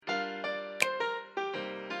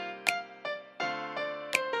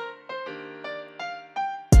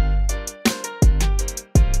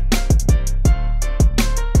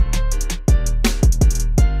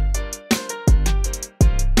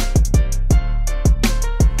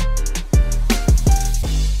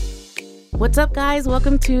What's up, guys?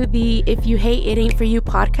 Welcome to the If You Hate, It Ain't For You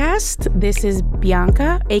podcast. This is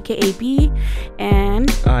Bianca, aka B, and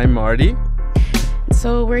I'm Marty.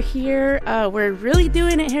 So we're here. We're really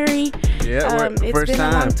doing it, Harry. Yeah, it's been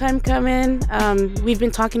a long time coming. We've been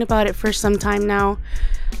talking about it for some time now.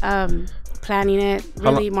 Planning it.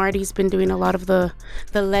 Really, Marty's been doing a lot of the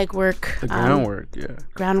legwork. The groundwork, yeah.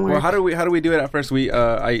 Groundwork. Well, how do we do it at first?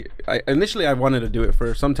 I initially I wanted to do it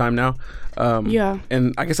for some time now. Yeah.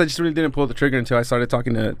 And I guess I just really didn't pull the trigger until I started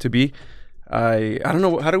talking to B. I don't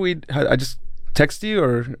know, I just text you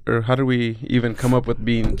or how do we even come up with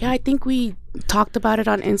being? Yeah, I think we talked about it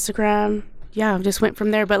on Instagram. Yeah, just went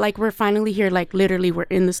from there. But like we're finally here. Like literally, we're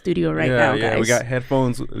in the studio right now, guys. Yeah, we got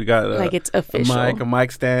headphones. We got like it's official. A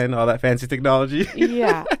mic stand, all that fancy technology.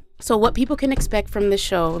 Yeah. So what people can expect from this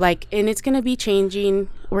show, like, and it's gonna be changing.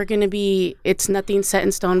 It's nothing set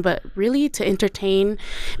in stone, but really to entertain,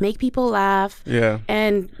 make people laugh. Yeah.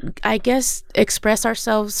 And I guess express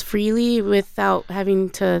ourselves freely without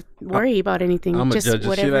having to worry about anything. I'm just judge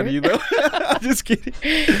whatever. The shit out of you, though. Just kidding.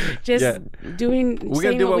 Just doing. We're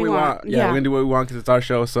gonna do what we want. Yeah, we're gonna do what we want because it's our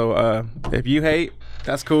show. So if you hate,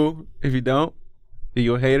 that's cool. If you don't,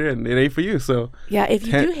 you're a hater and it ain't for you. So yeah, if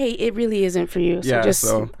you do hate, it really isn't for you.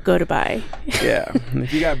 So go to bye. Yeah. And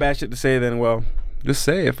if you got bad shit to say, then well, just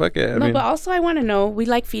say it. Fuck it. But also I want to know. We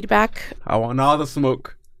like feedback. I want all the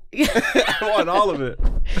smoke. I want all of it.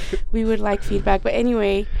 We would like feedback, but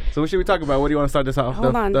anyway. So what should we talk about? What do you want to start this off?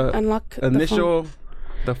 Hold on. Unlock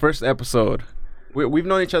the first episode. We've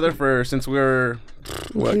known each other since we were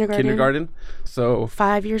kindergarten. So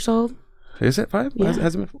 5 years old. Is it 5? Yeah.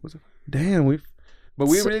 Was it? Damn, we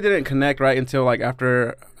really didn't connect right until like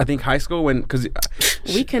after I think high school because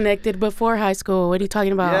we connected before high school. What are you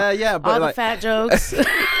talking about? Yeah, but all like, the fat jokes.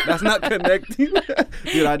 That's not connecting.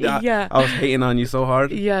 Dude, I was hating on you so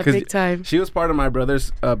hard. Yeah, big time. She was part of my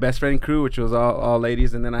brother's best friend crew, which was all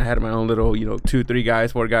ladies, and then I had my own little 2, 3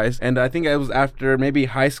 guys, 4 guys, and I think it was after maybe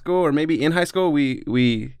high school or maybe in high school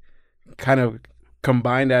we kind of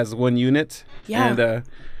combined as one unit. Yeah.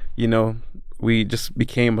 And we just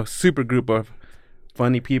became a super group of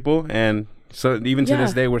funny people, and so even to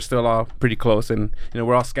this day we're still all pretty close, and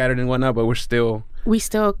we're all scattered and whatnot, but we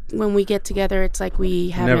still when we get together it's like we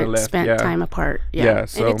haven't spent time apart. So,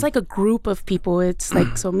 and it's like a group of people. It's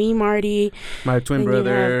like so me, Marty, my twin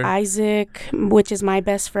brother, you have Isaac, which is my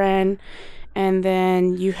best friend, and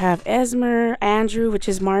then you have Esmer, Andrew, which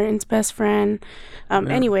is Martin's best friend.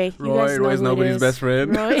 Anyway, you guys know Roy's who nobody's best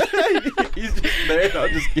friend. Roy. He's just there. No,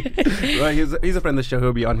 just kidding. Roy, he's a friend of the show.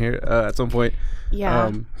 He'll be on here at some point.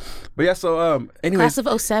 Yeah. But yeah, so anyway. Class of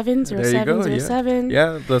 07s or 07s or 07.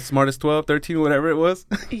 Yeah, the smartest 12, 13, whatever it was.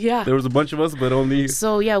 Yeah. There was a bunch of us, but only.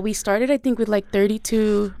 So yeah, we started I think with like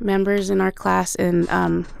 32 members in our class, and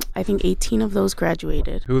I think 18 of those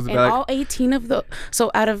graduated. Who was and all 18 of the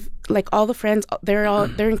out of like all the friends,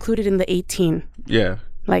 they're included in the 18. Yeah.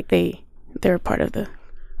 Like they're part of the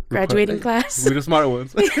graduating class. We're the smart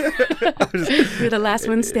ones. We're the last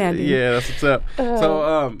ones standing. Yeah, that's what's up.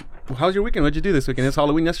 So, how's your weekend? What'd you do this weekend? It's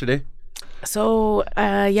Halloween yesterday. So,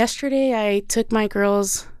 yesterday I took my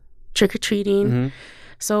girls trick-or-treating. Mm-hmm.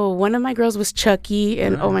 So, one of my girls was Chucky,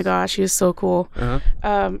 and nice. Oh my gosh, she was so cool.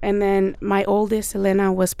 Uh-huh. And then my oldest,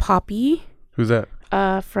 Elena, was Poppy. Who's that?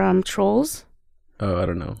 From Trolls. Oh, I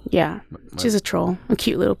don't know. Yeah, she's a troll, a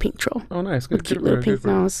cute little pink troll. Oh, nice. Good. With cute little pink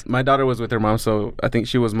nose. My daughter was with her mom, so I think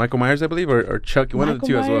she was Michael Myers, I believe, or Chucky, one of the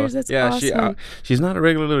two Myers, as well. That's awesome. She's not a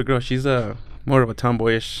regular little girl. She's more of a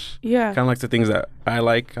tomboyish. Yeah. Kind of likes the things that I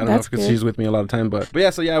like. I don't know if because she's with me a lot of time, but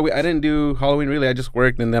yeah. So yeah, I didn't do Halloween really. I just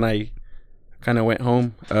worked, and then I kind of went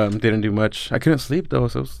home. Didn't do much. I couldn't sleep though,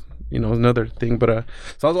 so it was, it was another thing. But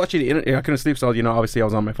so I was watching the internet. I couldn't sleep, so obviously I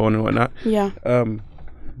was on my phone and whatnot. Yeah.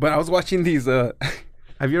 But I was watching these. Have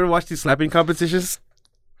you ever watched these slapping competitions?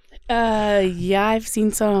 Yeah, I've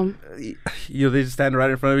seen some. They just stand right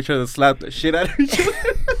in front of each other and slap the shit out of each other.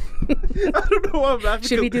 I don't know why I'm laughing.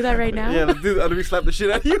 Should we do that right now? Yeah, let's do that. Let me slap the shit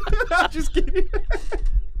out of you. I'm just kidding.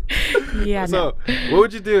 Yeah. So, what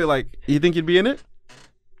would you do? Like, you think you'd be in it?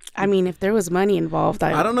 I mean, if there was money involved,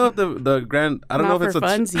 I don't know if the grand. I don't know if it's for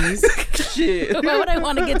funsies. Shit. Why would I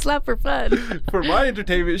want to get slapped for fun? For my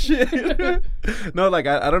entertainment, shit. No, like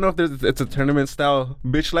I don't know if it's a tournament style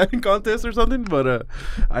bitch slapping contest or something, but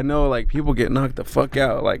I know like people get knocked the fuck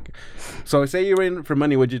out. Like, so say you were in for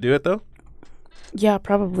money, would you do it though? Yeah,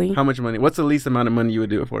 probably. How much money? What's the least amount of money you would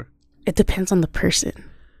do it for? It depends on the person.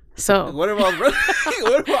 So what if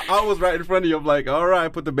I was right in front of you? I'm like, all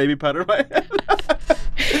right, put the baby powder in my head.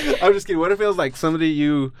 I'm just kidding. What if it was like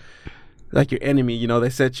somebody like your enemy? They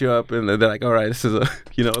set you up and they're like, all right, this is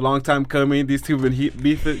a long time coming. These two have been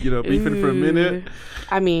beefing for a minute.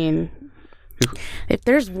 I mean, If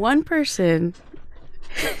there's one person...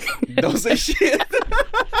 Don't say shit.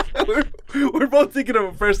 we're both thinking of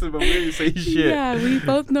a person, but we didn't say shit. Yeah, we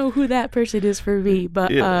both know who that person is for me.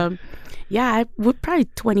 But I would probably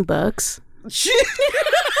 $20. Shit.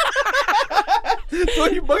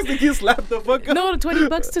 $20 to get slapped the fuck up. No,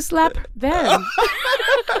 $20 to slap them.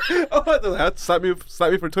 Oh, slap me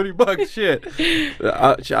for $20. Shit.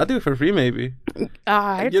 I'll do it for free, maybe.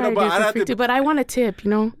 I'd probably do it for free too, but I want a tip,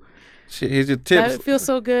 Shit, here's your tips. That feels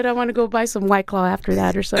so good. I want to go buy some White Claw after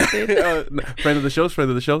that or something. Friend of the show.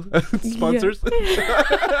 Sponsors.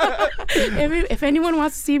 If anyone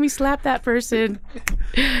wants to see me slap that person,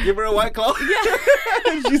 give her a White Claw.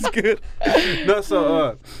 Yeah. She's good. No,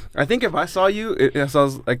 so I think if I saw you,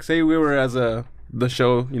 like, say we were the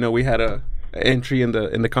show, we had a entry in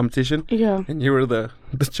the competition. Yeah. And you were the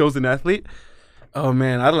chosen athlete. Oh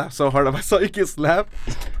man, I'd laugh so hard if I saw you get slapped.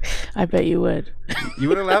 I bet you would. You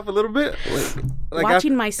wouldn't laugh a little bit? Like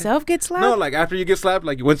watching myself get slapped? No, like after you get slapped,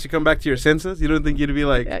 like once you come back to your senses, you don't think you'd be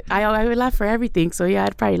like... I would laugh for everything, so yeah,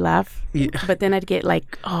 I'd probably laugh. Yeah. But then I'd get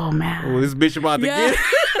like, oh man. Oh, this bitch about to get...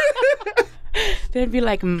 Then it'd be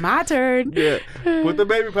like, my turn. Yeah. Put the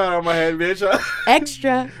baby powder on my head, bitch.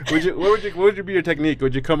 Extra. What would be your technique?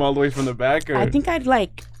 Would you come all the way from the back? Or? I think I'd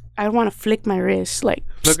want to flick my wrist, like...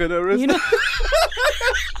 Look at the wrist?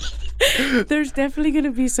 There's definitely going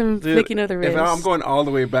to be some flicking of the wrist. If I'm going all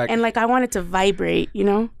the way back. And I want it to vibrate,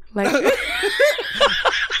 like...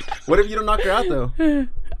 What if you don't knock her out, though?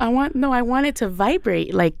 I want it to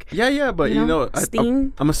vibrate, like... Yeah, but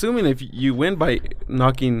sting. I'm assuming if you win by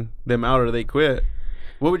knocking them out or they quit,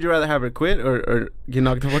 what would you rather have her quit or get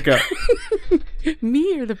knocked the fuck out?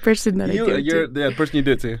 Me or the person that I do it to? The person you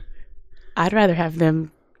do it to. I'd rather have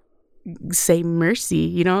them say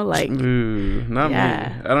mercy, like... Ooh, not me.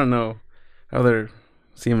 I don't know. I'd rather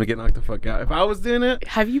see him get knocked the fuck out. If I was doing it...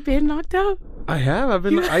 Have you been knocked out? I have.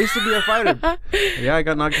 I used to be a fighter. Yeah, I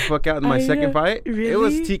got knocked the fuck out in my second fight. Really? It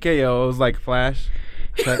was TKO. It was like Flash.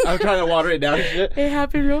 Like, I'm trying to water it down and shit. It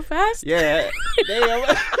happened real fast? Yeah.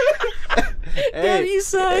 Damn. Damn, you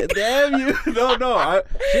suck. Damn you. No. I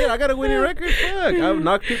got a winning record. Fuck. I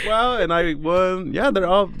knocked people out and I won. Yeah, they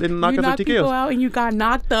knocked us with TKOs. You knocked people out and you got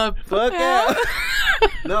knocked the fuck out.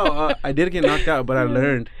 No, I did get knocked out, but I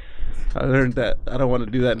learned that I don't want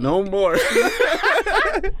to do that no more.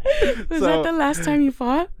 Was that the last time you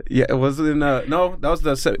fought? Yeah, it was in no, that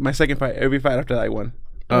was my second fight. Every fight after that I won.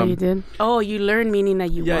 You did? Oh, you learned, meaning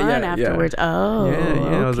that you won afterwards. Yeah. Oh, yeah.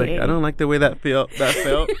 Okay. I was like, I don't like the way that felt.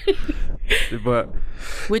 But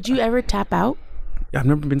would you ever tap out? I've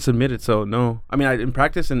never been submitted, so no. I mean, in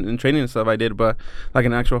practice and in training and stuff, I did, but like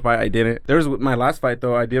an actual fight, I didn't. There was my last fight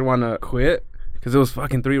though. I did want to quit because it was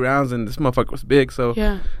fucking 3 rounds and this motherfucker was big. So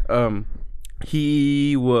yeah.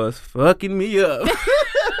 He was fucking me up.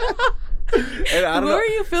 What were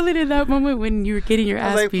you feeling in that moment when you were getting your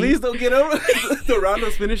ass beat? I was like, please don't get up. The round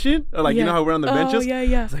was finishing. Or like, you know how we're on the benches? Yeah.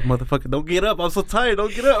 I was like, motherfucker, don't get up. I'm so tired.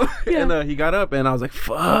 Don't get up. Yeah. And he got up and I was like,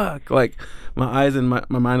 fuck. Like, my eyes and my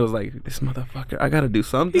mind was like, this motherfucker, I got to do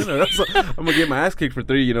something. Or else I'm going to get my ass kicked for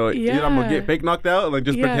 3, I'm going to get fake knocked out and like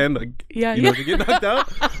just pretend like, to get knocked out.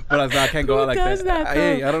 But I was like, I can't go out like that. Who does that,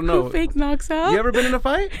 Hey, I don't know. Who fake knocks out? You ever been in a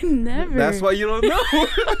fight? Never. That's why you don't know.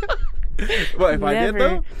 What, if I did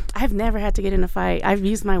though? I've never had to get in a fight. I've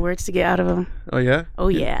used my words to get out of them. Oh yeah? Oh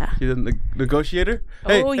yeah. You're the negotiator?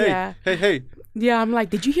 Yeah. Hey. Yeah, I'm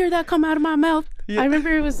like, did you hear that come out of my mouth? Yeah. I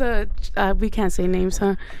remember it was we can't say names,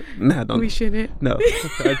 huh? Nah, don't. We shouldn't. No.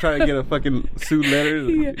 I try to get a fucking sued letter.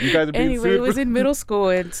 Yeah. You guys are being sued. Anyway, it was in middle school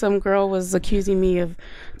and some girl was accusing me of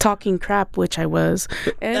talking crap, which I was.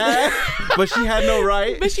 And but she had no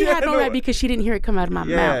right. But she had no right because she didn't hear it come out of my mouth.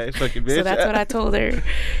 Yeah, fucking bitch. So that's what I told her.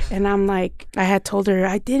 And I'm like, I had told her,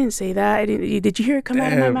 I didn't say that. Did you hear it come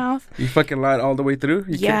out of my mouth? You fucking lied all the way through?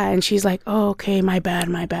 And she's like, oh, okay, my bad.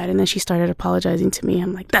 And then she started apologizing to me.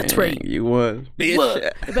 I'm like, that's right. You won.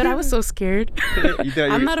 Bitch. But I was so scared.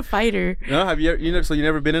 I'm not a fighter. No, have you? So you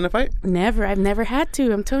never been in a fight? Never. I've never had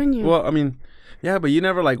to. I'm telling you. Well, I mean, yeah, but you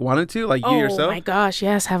never like wanted to, like you yourself. Oh my gosh,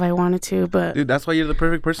 yes, have I wanted to? But dude, that's why you're the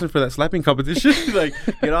perfect person for that slapping competition. Like,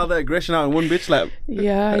 get all that aggression out in one bitch slap.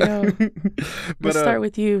 Yeah, I know. Let's start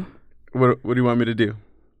with you. What do you want me to do?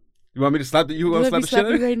 You want me to slap the? You want to slap the shit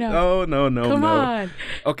out of me right now? Oh no. Come on.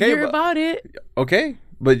 Okay, you're about it. Okay,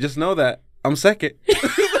 but just know that I'm second.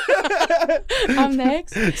 I'm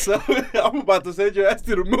next. So I'm about to send your ass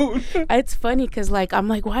to the moon. It's funny because like I'm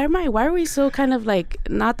like, why are we so kind of like,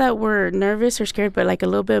 not that we're nervous or scared, but like a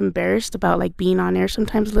little bit embarrassed about like being on air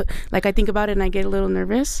sometimes. Like I think about it and I get a little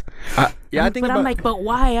nervous. I think I'm like, but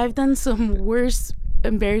why? I've done some worse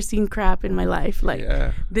embarrassing crap in my life. Like,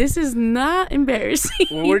 this is not embarrassing.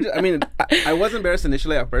 Well, I was embarrassed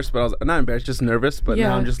initially at first, but I was not embarrassed, just nervous. But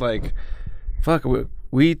now I'm just like, fuck,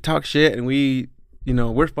 we talk shit and we're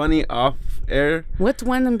funny off air. What's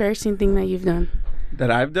one embarrassing thing that you've done?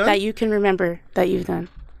 That I've done? That you can remember that you've done.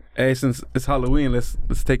 Hey, since it's Halloween, let's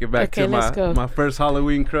take it back to my first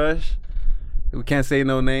Halloween crush. We can't say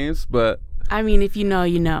no names, but I mean, if you know,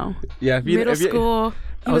 you know. Yeah, middle school.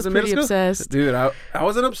 I was pretty obsessed. Dude, I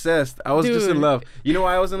wasn't obsessed. I was just in love. You know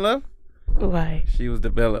why I was in love? Why? She was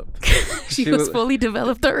developed. she was fully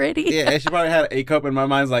developed already. Yeah, she probably had an A cup in my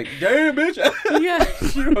mind's like, damn, bitch. Yeah.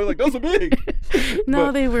 She was like, those are big. No,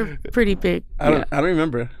 but they were pretty big. I don't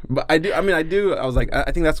remember. But I do. I was like,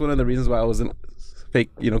 I think that's one of the reasons why I wasn't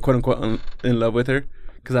fake, quote unquote, in love with her.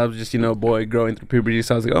 Because I was just, boy growing through puberty.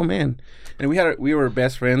 So I was like, oh, man. And we were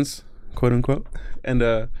best friends, quote unquote.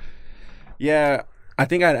 And, yeah, I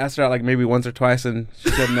think I'd asked her out like maybe once or twice and she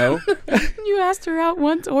said no. You asked her out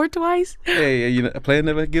once or twice? Hey, a player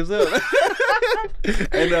never gives up.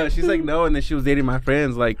 And she's like, no. And then she was dating my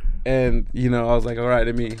friends. And, I was like, all right,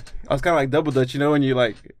 I was kind of like double dutch, when you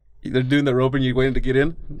like, they're doing the rope and you're waiting to get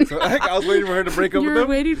in. So I was waiting for her to break up with them. You were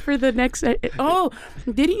waiting for the next... Oh,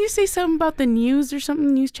 didn't you say something about the news or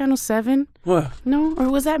something? News Channel 7? What? No? Or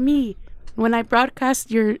was that me? When I broadcast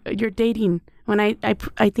your dating. When I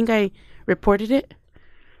think I reported it.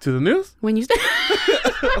 To the news? When you said...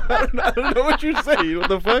 I don't know what you're saying. What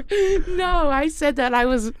the fuck? No, I said that I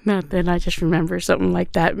was... Nothing. I just remember something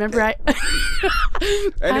like that. Remember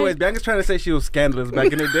Anyways, Bianca's trying to say she was scandalous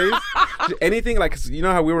back in the days. Anything like... You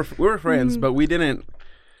know how we were friends, but we didn't...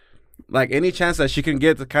 Like, any chance that she can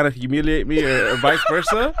get to kind of humiliate me or vice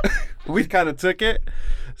versa, we kind of took it.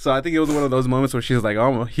 So I think it was one of those moments where she was like,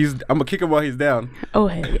 I'm going to kick him while he's down. Oh,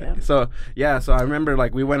 hey, yeah. So I remember,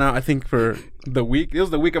 like, we went out, I think, for the week. It was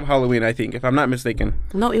the week of Halloween, I think, if I'm not mistaken.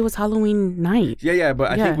 No, it was Halloween night. Yeah,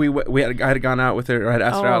 but I think I had gone out with her, or I had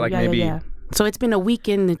asked her out, like, maybe... Yeah. So it's been a week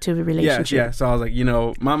into the relationship. Yeah. So I was like,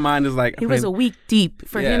 my mind is like... It was a week deep.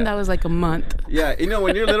 For him, that was like a month. Yeah.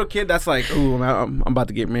 When you're a little kid, that's like, ooh, I'm about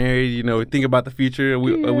to get married. Think about the future, a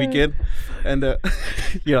weekend. And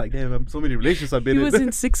you're like, damn, so many relationships I've been in. He was in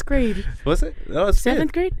 6th grade. Was it? No, it was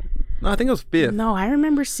 7th grade? No, I think it was 5th. No, I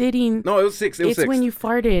remember sitting... No, it was 6th. It's when you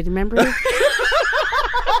farted, remember?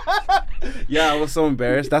 Yeah, I was so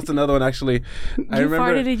embarrassed. That's another one, actually. I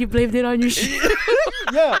remember... farted and you blamed it on your shit.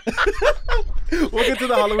 Yeah. We'll get to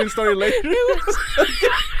the Halloween story later.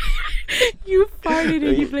 You farted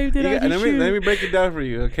and you blamed it on your shoe. Let me break it down for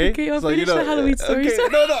you, okay? Okay, I'll finish the Halloween story. Okay,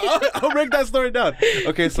 no, I'll break that story down.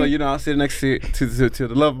 Okay, so, I was sitting next to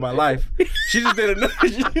the love of my life. She just didn't know.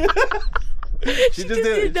 She just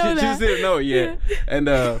didn't know it yet. Yeah. And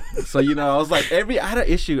so I was like, I had an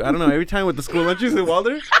issue. I don't know, every time with the school lunches in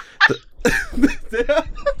Walder,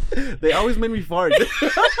 they always made me fart.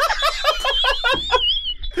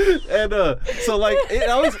 And so like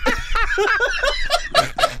I was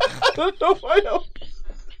I don't know why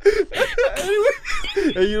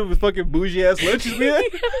and with fucking bougie ass lunches, man.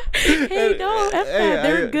 Hey, no, F that.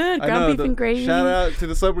 They're good. Ground beef and gravy. Shout out to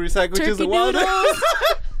the Subway Sandwiches in Walder.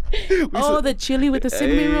 The chili with the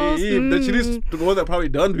cinnamon rolls. The chili's the one that probably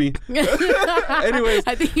done me. Anyways,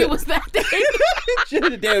 I think it was that day.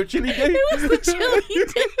 Damn chili day. It was the chili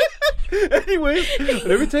day. Anyways,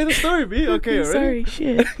 let me tell you the story, B. Okay, Sorry, already?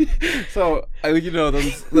 shit. So,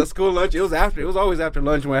 the school lunch, it was always after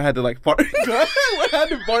lunch when I had to like fart in class. When I had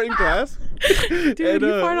to fart in class. Dude,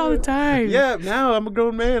 you fart all the time. Yeah, now I'm a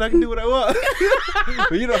grown man. I can do what I want.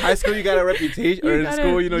 But high school, you got a reputation. Or in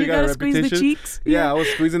school, you got a reputation. Squeeze the cheeks. Yeah, I was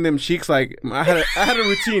squeezing them cheeks. Like, I had a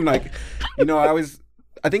routine. Like,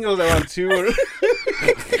 I think it was around 2 or...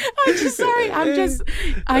 I'm just sorry.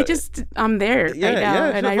 I'm there right now,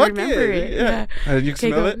 and I remember it. Yeah. You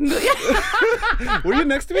can smell it? Were you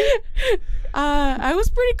next to me? I was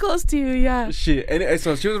pretty close to you, yeah. Shit. And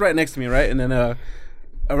so she was right next to me, right? And then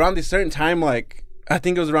around this certain time, like, I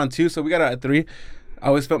think it was around 2, so we got out at 3. I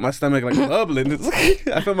always felt my stomach like bubbling.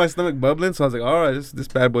 I felt my stomach bubbling, so I was like, all right, this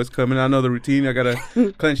bad boy's coming. I know the routine. I gotta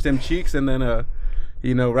clench them cheeks, and then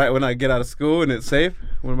right when I get out of school and it's safe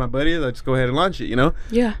with my buddies, I just go ahead and launch it,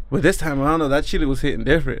 Yeah. But this time, I don't know, that chili was hitting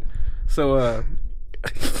different. So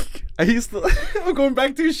I used to I'm going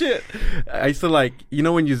back to shit. I used to like,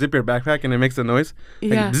 when you zip your backpack and it makes a noise.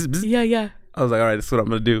 Yeah. Like, bzz, bzz. Yeah. I was like, all right, this is what I'm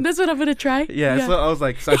gonna do. That's what I'm gonna try. Yeah. So I was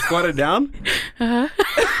like, so I squatted down. Uh-huh.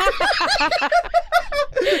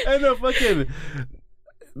 And fucking,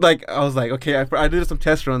 like, I was like, okay, I did some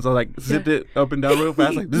test runs. I like zipped it up and down real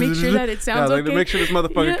fast, like make sure that it sounds like okay. To make sure this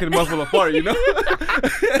motherfucker can muffle apart, And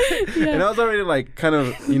I was already like kind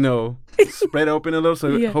of, spread open a little,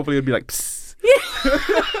 so hopefully it'd be like, psst. You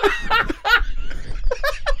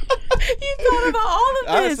thought about all of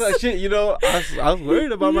this. I was shit, you know, I was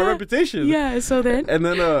worried about my reputation. Yeah, so then. And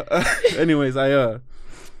then, anyways, I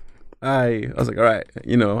was like, all right,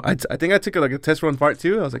 you know, I think I took a test run part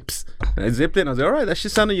 2. I was like, psst. And I zipped it and I was like, all right, that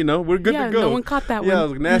shit sounded, you know, we're good to go. No one caught that one. Yeah, I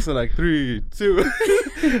was like, NASA, like 3, 2.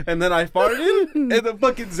 And then I farted and the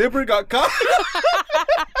fucking zipper got caught.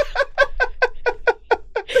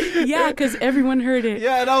 Yeah, because everyone heard it.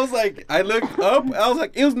 Yeah, and I was like, I looked up. I was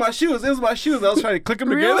like, it was my shoes. I was trying to click them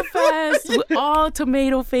real together. fast, with all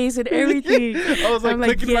tomato face and everything. I was like,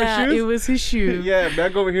 clicking my shoes. It was his shoe. Yeah,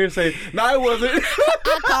 back over here and say, no, it wasn't.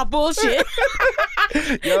 I call bullshit.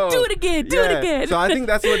 Yo, do it again. Do it again. So I think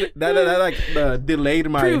that's what that delayed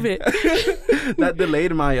my. Prove it. That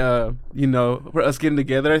delayed my you know, for us getting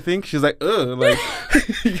together. I think she's like, like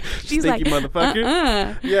she's stinky like,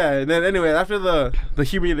 motherfucker. Yeah, and then anyway, after the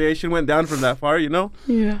humiliation went down from that far, you know.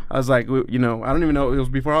 Yeah. I was like, you know, I don't even know. It was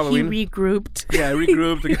before Halloween. He regrouped. Yeah, I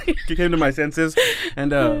regrouped. Came to my senses,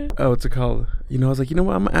 and what's it called? You know, I was like, you know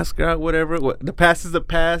what? I'm gonna ask her out. Whatever. The past is the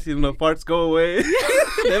past. You know, farts go away.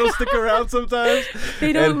 They don't stick around sometimes.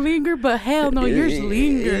 They don't linger, but hell no, yours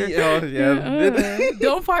linger. Oh yeah.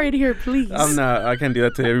 Don't fart in here, please. I'm not. I can't do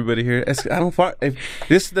that to everybody here. I don't fart.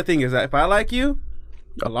 This is the thing is that if I like you,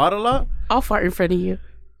 a lot, I'll fart in front of you.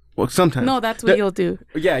 Well, sometimes. No, that's what you'll do.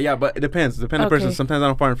 Yeah, but it depends. Depends on the person. Sometimes I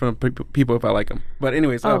don't fart in front of people if I like them. But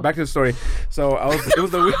anyways, back to the story. So it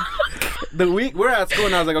was the week we're at school,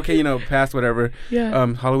 and I was like, okay, you know, past whatever.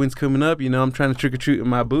 Yeah. Halloween's coming up. You know, I'm trying to trick or treat in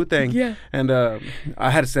my boo thing. Yeah. And I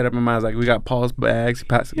had to set up in my mind. I was like, we got Paul's bags,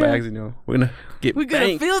 Pat's bags. You know, we're gonna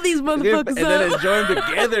fill these motherfuckers up, and then enjoy them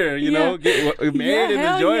together. You know, get married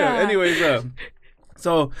and enjoy them. Anyways,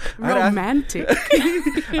 so romantic. I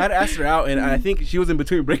had asked her out, and I think she was in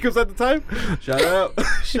between breakups at the time. Shout out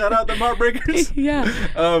the Heartbreakers. Yeah.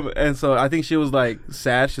 And so I think she was like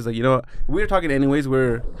sad. She's like, you know, we were talking anyways.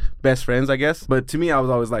 We're best friends, I guess. But to me, I was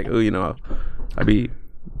always like, oh, you know, I'd be you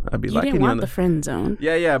liking didn't you want the friend zone.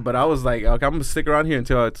 Yeah. But I was like, okay, I'm gonna stick around here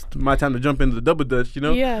until it's my time to jump into the double dutch, you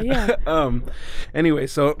know? Yeah. Anyway,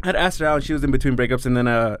 so I had asked her out, and she was in between breakups, and then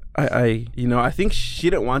I you know, I think she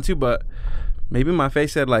didn't want to, but maybe my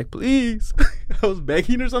face said like, please. I was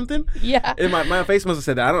begging or something. Yeah. And my face must have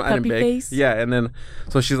said that. I didn't beg. Face. Yeah, and then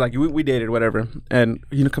so she's like, we dated, whatever. And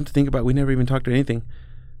you know, come to think about it, we never even talked or anything.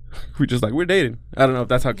 We just like, we're dating. I don't know if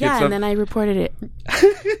that's how kids Yeah, and then I reported it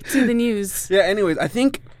to the news. Yeah, anyways, I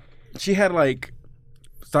think she had like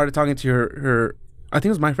started talking to her I think it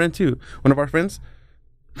was my friend too. One of our friends.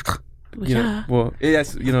 You know, well,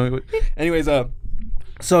 yes, you know. Anyways,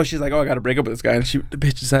 so she's like, oh, I gotta break up with this guy, and the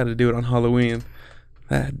bitch decided to do it on Halloween.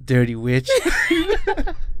 That dirty witch.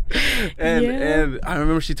 And I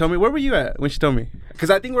remember she told me, where were you at when she told me? Because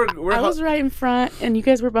I think I was right in front, and you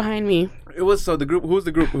guys were behind me. It was the group. Who was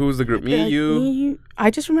the group? Me, you.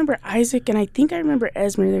 I just remember Isaac, and I think I remember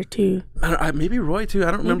Esmer there too. Maybe Roy too.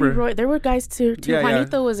 I don't remember. Roy. There were guys too. Yeah,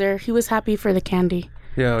 Juanito was there. He was happy for the candy.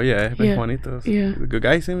 Yeah. Juanito. Yeah. The good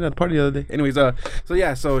guy. He seen me at the party the other day. Anyways, so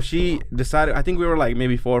she decided. I think we were like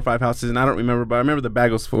maybe 4 or 5 houses, and I don't remember, but I remember the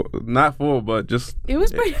bag was full, not full, but just. It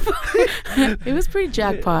was pretty. It was pretty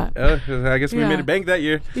jackpot. I guess we made a bank that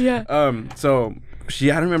year. Yeah. So I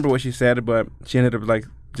don't remember what she said, but she ended up like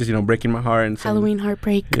just, you know, breaking my heart and saying, Halloween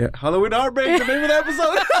Heartbreak. Yeah, Halloween Heartbreak, the name of the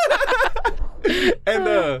episode.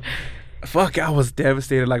 And fuck, I was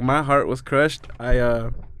devastated. Like my heart was crushed.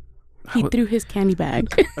 He threw his candy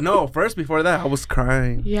bag. No, first before that, I was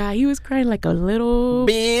crying. Yeah, he was crying like a little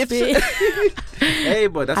bitch. Hey,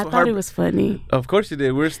 but that's I thought it was funny. Of course you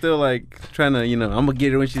did. We're still like trying to, you know, I'm gonna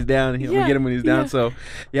get her when she's down, and I'm gonna get him when he's down. So,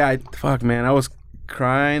 yeah, fuck, man, I was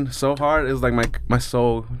crying so hard. It was like my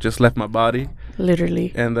soul just left my body.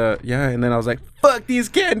 Literally. And and then I was like, fuck these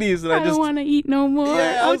candies. And I don't want to eat no more.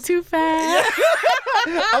 Yeah, I'm too fat. Yeah.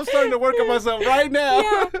 I'm starting to work on myself right now.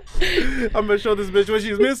 Yeah. I'm gonna show this bitch what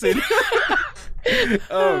she's missing.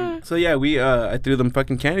 So yeah, I threw them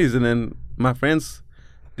fucking candies, and then my friends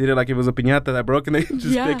did it like it was a piñata that broke, and they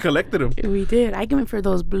collected them. We did. I went for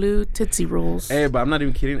those blue Tootsie Rolls. Hey, but I'm not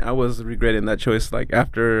even kidding. I was regretting that choice. Like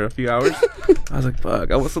after a few hours, I was like, "Fuck,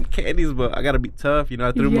 I want some candies, but I gotta be tough." You know,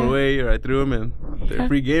 I threw them away, or I threw them, and they're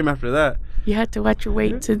free game after that. You had to watch your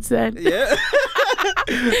weight since then. Yeah.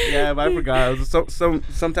 Yeah, but I forgot. It was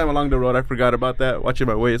sometime along the road, I forgot about that, watching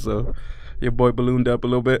my weight. So your boy ballooned up a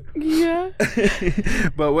little bit. Yeah.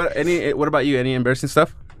 But what about you? Any embarrassing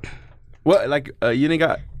stuff? What, like, you didn't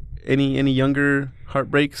got any younger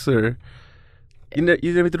heartbreaks, or you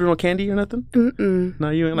never threw no candy or nothing? Mm-mm. No,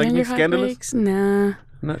 you ain't like anything scandalous? Nah.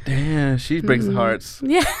 No, damn, she breaks the hearts.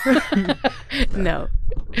 Yeah. No.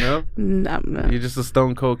 No? No. You're just a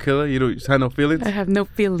stone cold killer? You don't have no feelings? I have no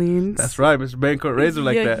feelings. That's right. Mr. Bancourt raised her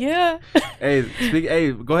like that. Yeah.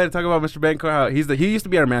 Hey, go ahead and talk about Mr. Bancourt. How he used to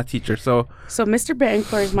be our math teacher. So Mr.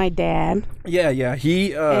 Bancourt is my dad. Yeah.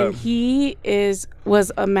 He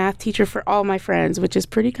was a math teacher for all my friends, which is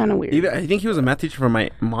pretty kind of weird. I think he was a math teacher for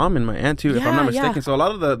my mom and my aunt too, if I'm not mistaken. Yeah. So a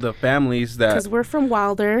lot of the families that, because we're from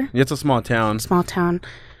Wilder. It's a small town.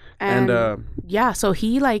 And so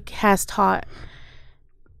he has taught,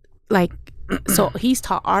 he's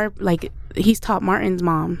taught Martin's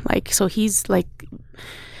mom, so he's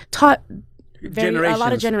taught a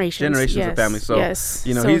lot of generations of families. So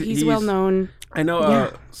he's well known. I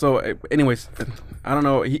know. So anyways, I don't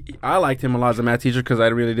know. I liked him a lot as a math teacher because I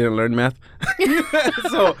really didn't learn math.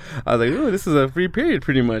 So I was like, "Ooh, this is a free period,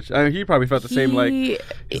 pretty much." I mean, he probably felt the same.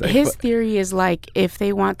 His theory is if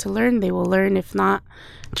they want to learn, they will learn. If not,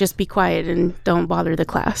 just be quiet and don't bother the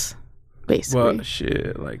class. Basically. Well,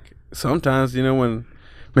 shit. Sometimes, when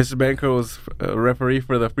Mr. Bancourt was a referee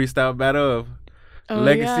for the freestyle battle of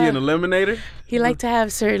Legacy and Eliminator, he liked to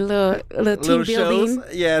have certain little team building.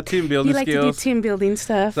 Shows. Yeah, team building skills. He liked to do team building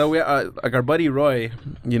stuff. So we our buddy Roy,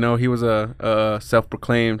 he was a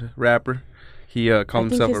self-proclaimed rapper. He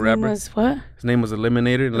called himself a rapper. His name was what? His name was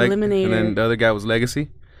Eliminator. Eliminator. And then the other guy was Legacy.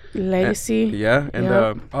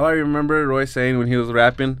 And all I remember Roy saying when he was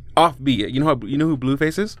rapping offbeat. You know who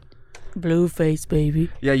Blueface is? Blueface, baby.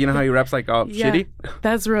 Yeah, you know how he raps shitty?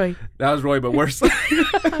 That's Roy. That was Roy, but worse.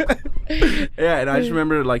 Yeah, and I just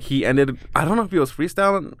remember he ended, I don't know if he was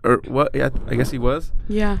freestyling or what. Yeah, I guess he was.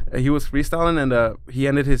 Yeah. He was freestyling and he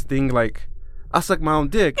ended his thing I suck my own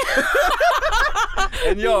dick.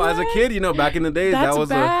 And as a kid, back in the days, that was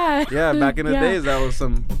bad. Back in the days, that was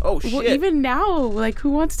some, oh shit. Well, even now, who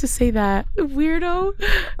wants to say that? Weirdo?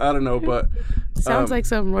 I don't know, but. Sounds like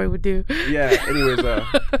something Roy would do. Yeah, anyways,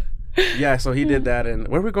 so he did that, and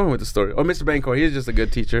where are we going with the story? Oh, Mr. Bancourt, he's just a good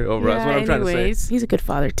teacher overall. That's what I'm trying to say. He's a good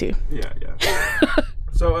father, too. Yeah.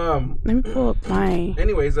 So, let me pull up my...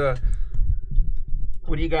 Anyways,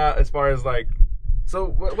 what do you got as far as, so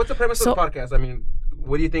what's the premise of the podcast? I mean,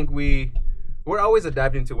 what do you think we're always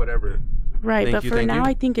adapting to whatever. Right, but for now,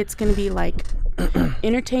 I think it's going to be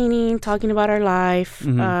entertaining, talking about our life,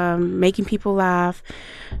 making people laugh.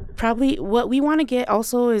 Probably what we want to get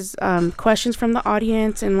also is questions from the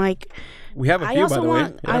audience and we have a few, by the way.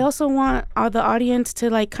 Yeah. I also want the audience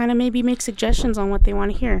to kind of maybe make suggestions on what they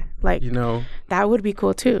want to hear. That would be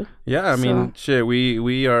cool too. Yeah, I mean, shit,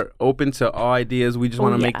 we are open to all ideas. We just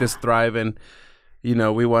want to make this thrive, and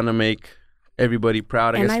we want to make everybody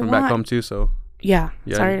proud. I guess from back home too. So. Yeah.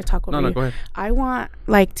 Sorry to talk over you. No, go ahead. I want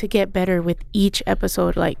to get better with each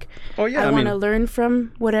episode. I want to learn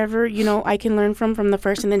from whatever I can learn from the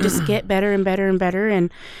first, and then just get better and better and better,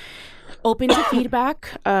 and open to feedback.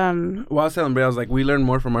 Well, I was telling Bray, I was we learn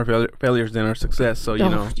more from our failures than our success. So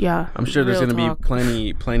yeah, I'm sure there's going to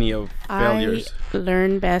be plenty of failures. I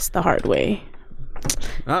learn best the hard way.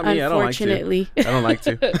 Not me. Unfortunately. I don't like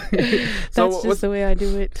to. That's just the way I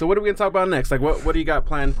do it. So what are we gonna talk about next? What do you got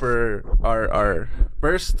planned for our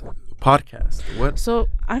first podcast? What? So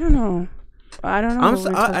I don't know. I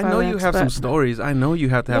know you have some stories. I know you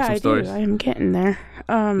have to have some stories. I am getting there.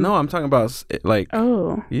 No, I'm talking about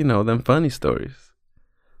them funny stories.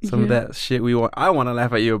 Some of that shit I want to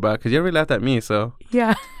laugh at you about, because you ever laughed at me, so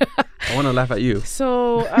yeah. I want to laugh at you.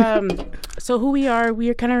 So who we are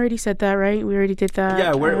kind of already said that, right? We already did that.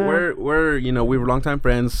 Yeah, we're we were longtime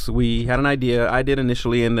friends. We had an idea. I did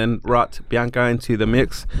initially, and then brought Bianca into the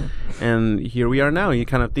mix, and here we are now.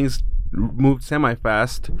 Things moved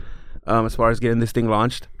semi-fast as far as getting this thing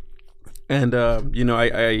launched, and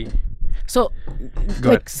So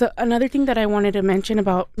another thing that I wanted to mention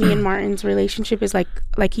about me and Martin's relationship is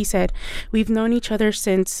like he said, we've known each other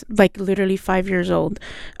since literally 5 years old.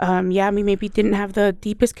 We maybe didn't have the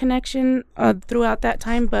deepest connection throughout that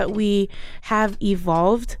time, but we have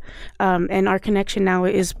evolved, and our connection now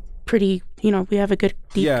is pretty, we have a good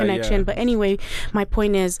deep connection. Yeah. But anyway, my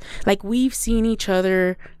point is we've seen each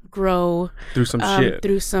other grow through some shit,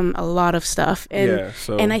 a lot of stuff,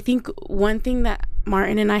 and I think one thing that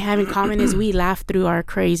Martin and I have in common is we laugh through our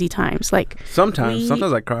crazy times. Sometimes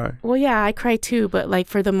I cry. Well, yeah, I cry too, but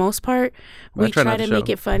for the most part, we try to make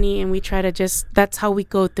it funny, and we try to that's how we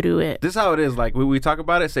go through it. This is how it is. We talk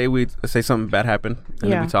about it, say something bad happened,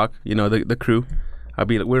 and then we talk. The crew,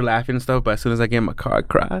 we're laughing and stuff, but as soon as I get in my car, I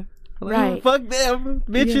cry. Right. Fuck them,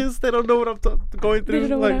 bitches. Yeah. They don't know what I'm going through.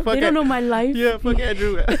 They don't know my life. Yeah, fuck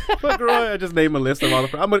Andrew. Fuck Roy. I just name a list of all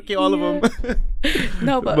the. I'm gonna kill all of them.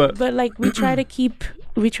 No, but we try to keep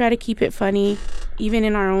it funny, even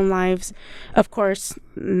in our own lives. Of course,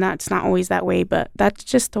 that's not always that way, but that's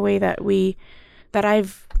just the way that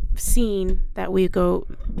I've seen that we go,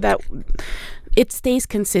 that it stays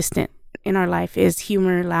consistent in our life, is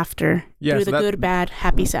humor, laughter, through the good, bad,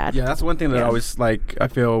 happy, sad. Yeah, that's one thing that I always, like, I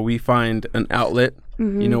feel we find an outlet.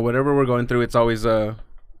 You know, whatever we're going through, it's always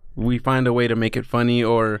we find a way to make it funny,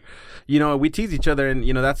 or, you know, we tease each other, and,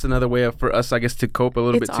 you know, that's another way for us, I guess, to cope a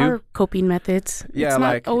little bit too. It's our coping methods. Yeah, it's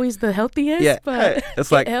like, not always the healthiest, but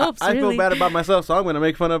it's like, it helps, I feel bad about myself, so I'm going to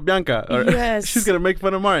make fun of Bianca, or she's going to make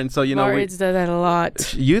fun of Martin. So, you know, Martin's done that a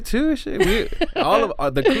lot. You too. All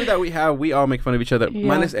of the crew that we have, we all make fun of each other.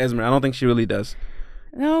 Minus Esmer. I don't think she really does.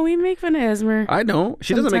 No, we make fun of Esmer. I don't.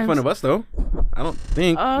 She doesn't make fun of us, though. I don't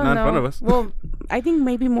think. Not in front of us. Well, I think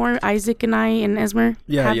maybe more Isaac and I and Esmer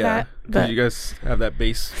have that. Because you guys have that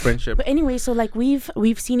base friendship. But anyway, so like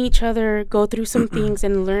we've seen each other go through some things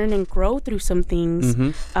and learn and grow through some things.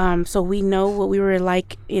 So we know what we were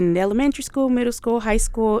like in elementary school, middle school, high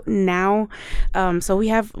school now. So we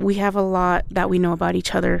have a lot that we know about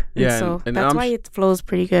each other. Yeah, and that's why it flows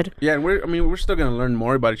pretty good. Yeah, and we're still gonna learn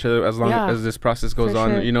more about each other as long as this process goes on.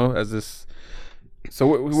 Sure. You know, as this.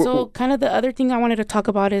 So kind of the other thing I wanted to talk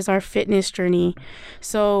about is our fitness journey.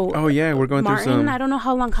 So we're going Martin, through some. I don't know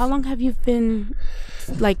how long have you been,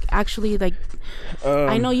 like, actually, like,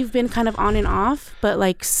 I know you've been kind of on and off, but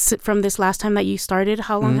like from this last time that you started,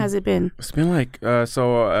 how long has it been? It's been like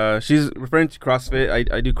she's referring to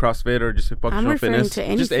CrossFit. I do CrossFit or just functional I'm referring fitness. to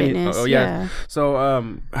any just fitness. Yeah. So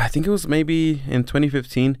I think it was maybe in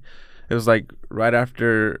 2015. It was like right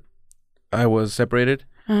after I was separated.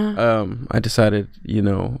 I decided, you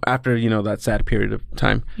know, after, you know, that sad period of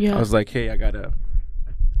time, I was like, hey, I gotta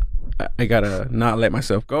not let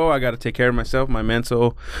myself go. I gotta take care of myself, my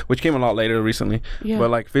mental, which came a lot later recently. But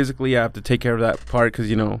like physically, I have to take care of that part because,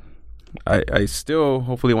 you know, I still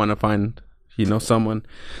hopefully want to find, you know, someone.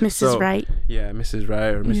 Mrs. Right. Yeah, Mrs.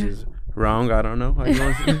 Right or Mrs. Wrong. I don't know.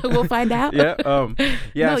 We'll find out. Yeah.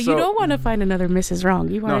 No, you don't want to find another Mrs.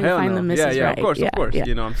 Wrong. You want to find the Mrs. Right. Yeah, of course. Yeah.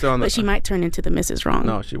 You know, I'm still on the. But she might turn into the Mrs. Wrong.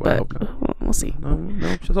 No, she won't. Hope not. We'll see.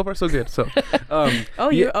 No. So far, so good. So.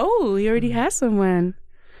 You already have someone.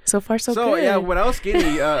 So far, so good. So yeah, when I was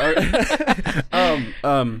skinny,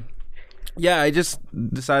 I just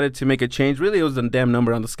decided to make a change. Really, it was the damn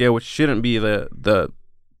number on the scale, which shouldn't be the.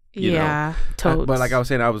 You know, totes. But like I was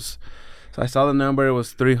saying, So I saw the number. It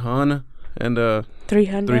was 300 and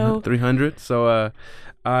 300. So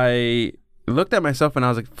I looked at myself and I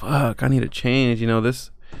was like, "Fuck, I need to change." You know,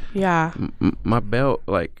 this. Yeah. My belt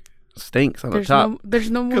like stinks on the top. There's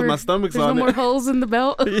no more. Because my stomach's on it. There's no more holes in the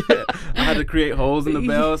belt. Yeah, I had to create holes in the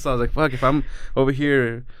belt. So I was like, "Fuck, if I'm over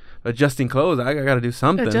here adjusting clothes, I gotta do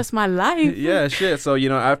something. Adjust my life." Yeah, shit. So, you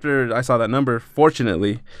know, after I saw that number,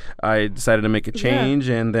 fortunately, I decided to make a change,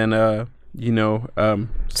 and then you know,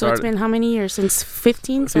 so it's been how many years? Since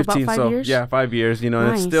 15? So about 5 years? Yeah, 5 years, you know. Nice.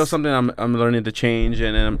 And it's still something I'm learning to change,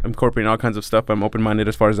 and I'm incorporating all kinds of stuff. I'm open-minded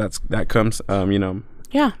as far as that comes, you know.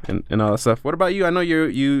 Yeah. And all that stuff. What about you? I know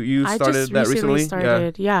you started that recently.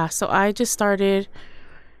 Yeah, so I just started,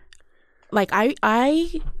 like,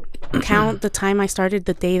 I count the time I started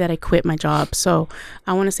the day that I quit my job. So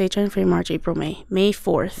I want to say January, March, April, May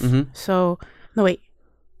 4th. So, no, wait.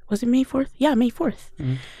 Was it May 4th? Yeah, May 4th.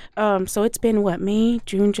 So it's been May,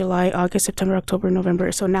 June, July, August, September, October,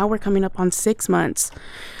 November. So now we're coming up on 6 months.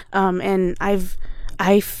 And I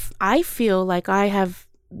feel like I've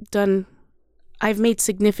made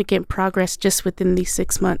significant progress just within these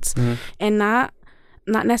 6 months. And not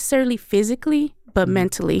necessarily physically, but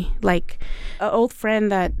mentally. Like, an old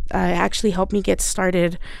friend that actually helped me get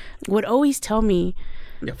started would always tell me,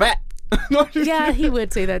 "You're fat." Yeah, he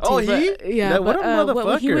would say that too. Oh, he? Yeah, what a motherfucker.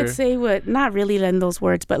 What he would say would not really lend those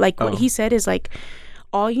words, but like what he said is like,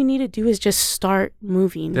 all you need to do is just start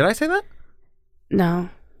moving. Did I say that? No.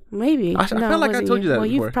 Maybe. I feel like I told you that before. Well,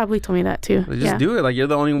 you've probably told me that too. Just do it. Like, you're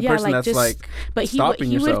the only person that's like but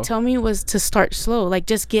stopping yourself. He would tell me was to start slow. Like,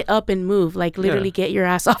 just get up and move. Like, literally get your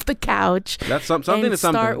ass off the couch. That's something to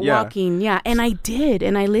something. Start walking. Yeah. And I did.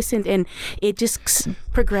 And I listened. And it just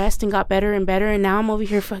progressed and got better and better. And now I'm over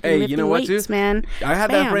here fucking lifting weights, man. I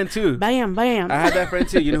had that friend too. Bam, bam. I had that friend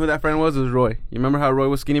too. You know who that friend was? It was Roy. You remember how Roy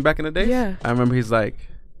was skinny back in the day? Yeah. I remember he's like,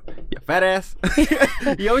 "You fat ass."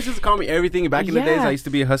 He always used to call me everything back in the days. I used to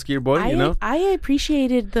be a huskier boy, you know. I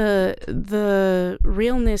appreciated the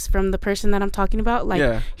realness from the person that I'm talking about.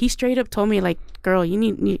 Like, he straight up told me, like, "Girl,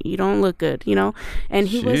 you don't look good," you know. And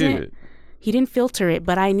he didn't filter it,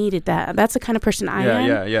 but I needed that. That's the kind of person I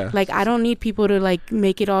am. Yeah. Like, I don't need people to like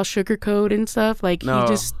make it all sugarcoat and stuff. Like, he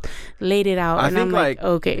just laid it out, and I'm like,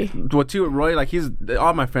 okay. Well, too, Roy, like, he's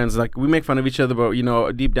all my friends. Like, we make fun of each other, but, you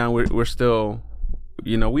know, deep down we're still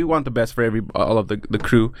we want the best for all of the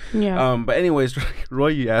crew. Yeah. But anyways, Roy,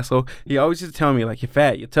 you asshole, he always used to tell me like, you're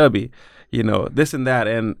fat, you're tubby, this and that,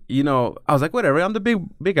 and I was like, whatever, I'm the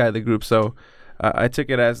big guy of the group, so I took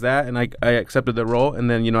it as that, and I accepted the role. And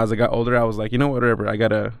then as I got older, I was like,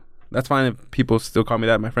 whatever, that's fine if people still call me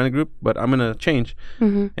that in my friend group, but I'm gonna change.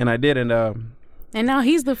 And I did, and now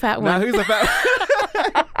he's the fat one. Now he's the fat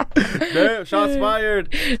Damn, shots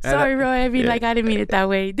fired. Sorry, Roy. I mean, I didn't mean it that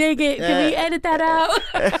way. Dang it. Can we edit that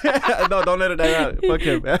out? No, don't edit that out. Fuck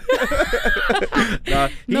him.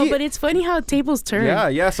 No, but it's funny how tables turn.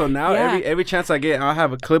 Yeah. So now every chance I get, I'll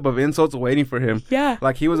have a clip of insults waiting for him. Yeah.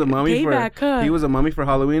 Like he was a mummy Payback, he was a mummy for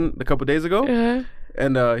Halloween a couple days ago.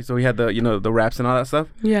 And so he had the the raps and all that stuff.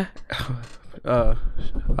 Yeah. I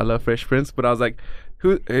love Fresh Prince, but I was like,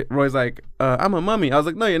 Roy's like, I'm a mummy. I was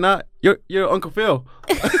like, no, you're not. You're Uncle Phil,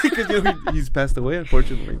 because he's passed away,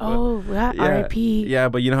 unfortunately. Oh, R.I.P. Yeah,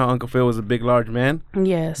 but you know how Uncle Phil was a big, large man.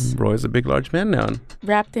 Yes. Roy's a big, large man now.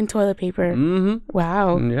 Wrapped in toilet paper. Mm-hmm.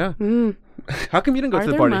 Wow. Yeah. How come you didn't go to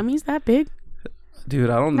the party? Are there mummies that big? Dude,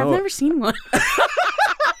 I don't know. I've never seen one.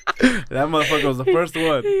 That motherfucker was the first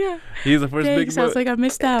one. Yeah. He's the first big one. Sounds like I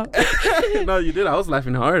missed out. No, you did. I was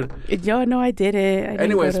laughing hard. Yo, no, I didn't.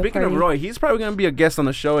 Anyway, speaking of Roy, he's probably going to be a guest on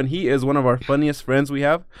the show, and he is one of our funniest friends we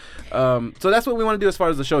have. So that's what we want to do as far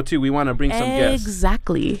as the show, too. We want to bring some guests.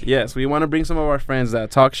 Exactly. Yes, we want to bring some of our friends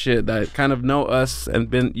that talk shit, that kind of know us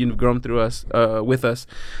and been grown through us, with us.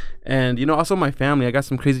 And, also my family. I got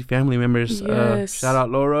some crazy family members. Yes. Shout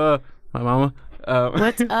out Laura, my mama.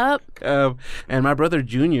 What's up? And my brother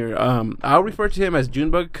Junior. I'll refer to him as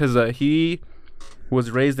Junebug because he was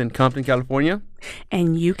raised in Compton, California.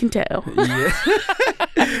 And you can tell.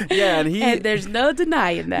 Yeah, and there's no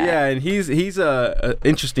denying that. Yeah, and he's a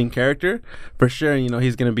interesting character for sure. And,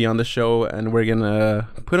 he's gonna be on the show, and we're gonna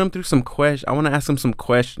put him through some questions. I want to ask him some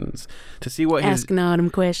questions to see what asking all them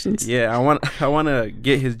questions. Yeah, I want to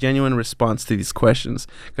get his genuine response to these questions,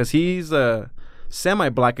 because he's semi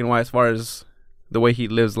black and white as far as the way he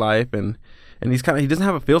lives life, and he doesn't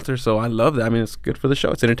have a filter, so I love that. I mean, it's good for the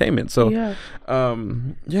show. It's entertainment. So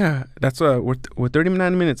yeah, that's we're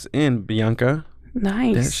 39 minutes in, Bianca.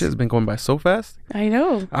 Nice. That shit's been going by so fast. I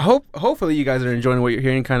know. Hopefully you guys are enjoying what you're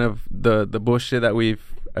hearing, kind of the bullshit that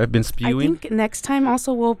I've been spewing. I think next time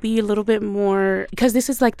also will be a little bit more, because this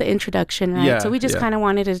is like the introduction, right? Yeah, so we just kind of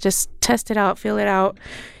wanted to just test it out, feel it out,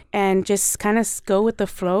 and just kind of go with the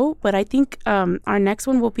flow. But I think our next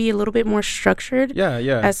one will be a little bit more structured.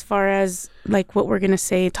 Yeah. As far as like what we're going to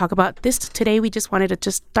say, talk about this today. We just wanted to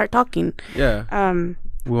just start talking. Yeah.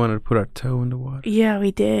 We wanted to put our toe in the water. Yeah,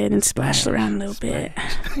 we did, and splash around a little bit.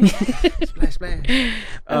 Splash.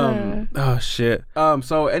 Oh shit.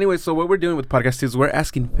 So anyway, so what we're doing with podcast is we're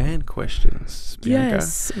asking fan questions. Bianca.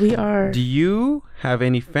 Yes, we are. Do you have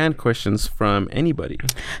any fan questions from anybody?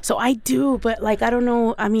 So I do, but like I don't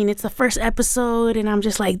know. I mean, it's the first episode, and I'm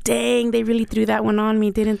just like, dang, they really threw that one on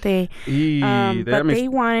me, didn't they? But they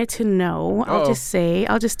wanted to know. I'll just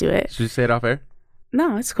do it. Should you say it off air?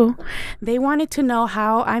 No, it's cool. They wanted to know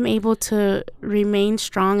how I'm able to remain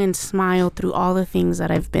strong and smile through all the things that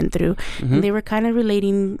I've been through. Mm-hmm. And they were kind of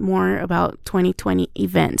relating more about 2020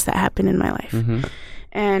 events that happened in my life. Mm-hmm.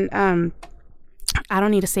 And I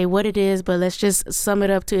don't need to say what it is, but let's just sum it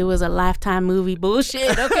up to it was a Lifetime movie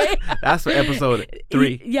bullshit, okay? That's for episode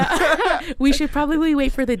 3. Yeah. We should probably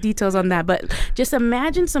wait for the details on that. But just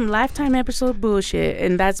imagine some Lifetime episode bullshit,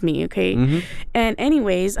 and that's me, okay? Mm-hmm. And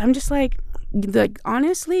anyways, I'm just like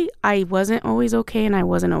honestly, I wasn't always okay, and I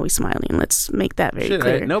wasn't always smiling. Let's make that very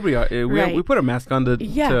clear. Nobody are. We put a mask on to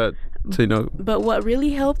But what really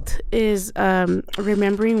helped is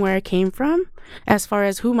remembering where I came from, as far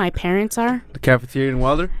as who my parents are. The cafeteria in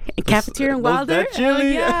Wilder. That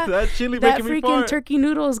chili, that chili, that freaking fart. Turkey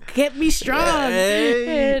noodles kept me strong.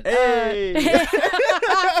 Hey.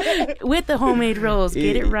 With the homemade rolls,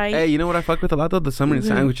 get it right. Hey, you know what I fuck with a lot though? The summer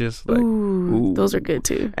sandwiches. Like, ooh, those are good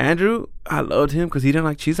too. Andrew, I loved him because he didn't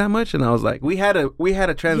like cheese that much, and I was like, we had a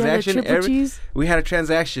transaction. We had a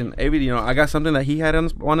transaction. I got something that he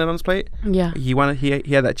wanted on his plate. Yeah. He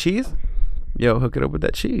had that cheese. Yo, hook it up with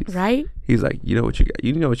that cheese. Right? He's like, you know what you got?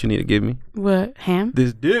 You know what you need to give me? What? Ham?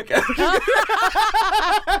 This dick.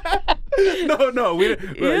 No, we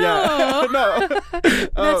didn't. Yeah. No.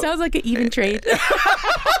 That sounds like an even trade. So,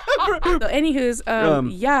 anywho's,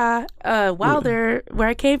 Wilder, where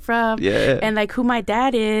I came from, and like who my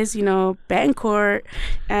dad is, Bancourt,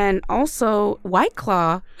 and also White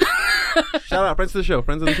Claw. Shout out, friends of the show.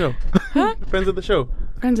 Huh? Friends of the show.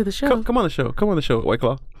 Come on the show, White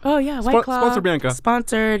Claw. Oh yeah, White Claw. Sponsor Bianca.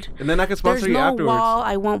 Sponsored. And then I can sponsor you afterwards. There's no wall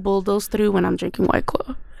I won't bulldoze through when I'm drinking White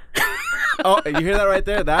Claw. Oh, you hear that right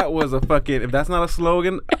there? That was a fucking. If that's not a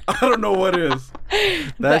slogan, I don't know what is.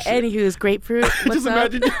 But anywho's grapefruit. What's just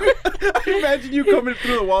imagine you coming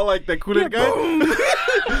through the wall like that Kool-Aid guy.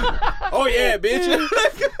 Oh yeah, bitch!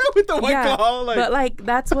 With the white claw, like. But like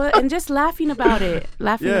that's what, and just laughing about it,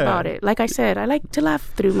 about it. Like I said, I like to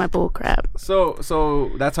laugh through my bull crap.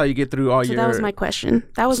 So that's how you get through all your. So that was my question.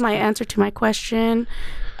 That was my answer to my question.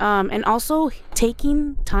 And also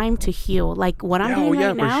taking time to heal. Like what I'm doing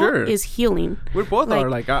right now is healing. We both are.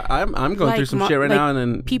 Like I'm going through some shit right now,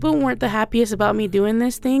 and people weren't the happiest about me doing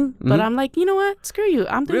this thing, but I'm like, you know what? Screw you.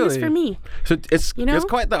 I'm doing this for me. So it's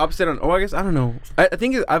quite the opposite. I guess I don't know. I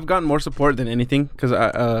think I've gotten more support than anything because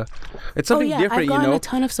it's something different. I've gotten a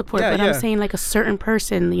ton of support, but I'm saying like a certain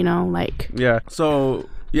person, like So.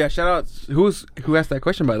 Yeah, shout out. Who asked that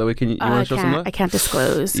question, by the way? Can you want to show some love? I can't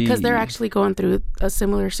disclose because they're actually going through a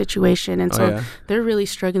similar situation, and so they're really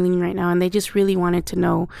struggling right now, and they just really wanted to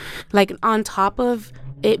know, like on top of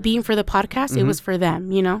it being for the podcast, it was for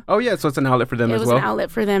them, Oh yeah, so it's an outlet for them as well. It was an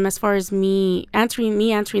outlet for them as far as me answering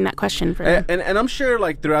that question for them. And I'm sure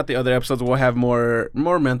like throughout the other episodes we'll have more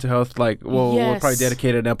mental health. Like we'll probably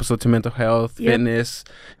dedicate an episode to mental health, fitness,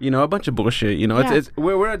 a bunch of bullshit. It's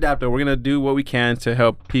we're adaptive. We're gonna do what we can to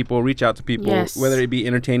help people, reach out to people, whether it be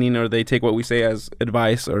entertaining or they take what we say as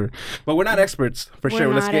advice. But we're not experts for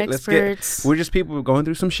sure. Let's get. We're just people going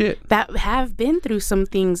through some shit that have been through some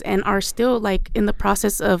things and are still like in the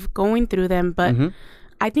process of going through them, but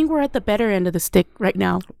I think we're at the better end of the stick right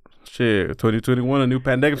now. Shit, 2021, a new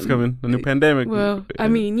pandemic's coming. A new pandemic. Well, I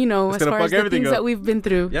mean, as far as the things that we've been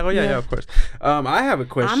through. Yeah, of course. I have a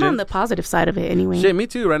question. I'm on the positive side of it anyway. Shit, me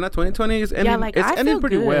too. Right now, 2020 is ending. It's ending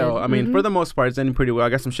pretty well. I mean, for the most part, it's ending pretty well. I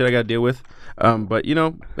got some shit I got to deal with. But,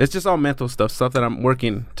 it's just all mental stuff that I'm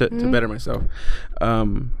working to better myself.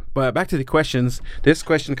 But back to the questions. This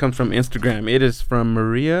question comes from Instagram. It is from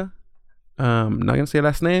Maria. I'm not going to say her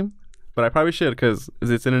last name, but I probably should because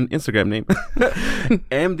it's in an Instagram name.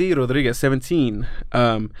 MD Rodriguez 17.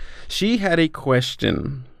 She had a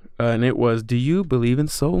question, and it was, do you believe in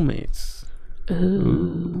soulmates?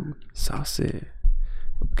 Ooh. Saucy.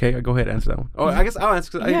 Okay, go ahead and answer that one. Oh, I guess I'll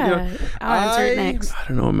answer. I'll answer it next. I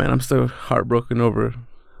don't know, man. I'm still heartbroken over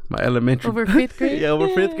my elementary. Over 5th grade? Yeah, over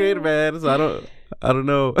 5th grade, man. So I don't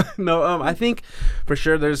know. No, I think for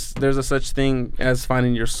sure there's a such thing as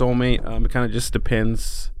finding your soulmate. It kind of just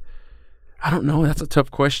depends. I don't know. That's a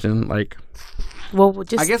tough question. Like, well,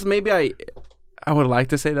 I guess maybe I would like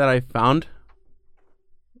to say that I found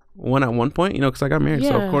one at one point, because I got married.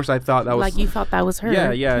 So of course I thought that was like you thought that was her.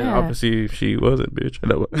 Yeah. Obviously she wasn't, bitch. I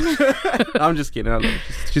know. I'm just kidding. I love her.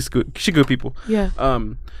 She's good. She's good people. Yeah.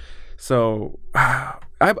 So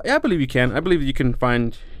I believe you can. I believe you can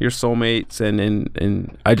find your soulmates,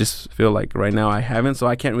 and I just feel like right now I haven't, so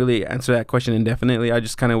I can't really answer that question indefinitely. I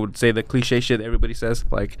just kind of would say the cliche shit that everybody says,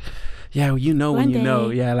 like, yeah, well, when you know,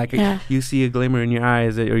 you see a glimmer in your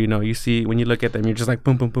eyes, or you see when you look at them, you're just like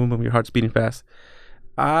boom, boom, boom, boom, your heart's beating fast.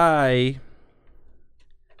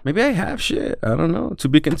 Maybe I have shit. I don't know. To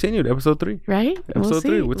be continued. Episode 3. Right? Episode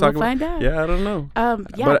 3. We'll find out. Yeah, I don't know.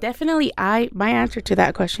 But definitely. My answer to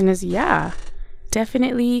that question is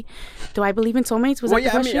definitely. Do I believe in soulmates? Was that the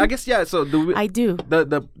question? I mean, I guess So I do.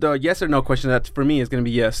 The yes or no question that for me is going to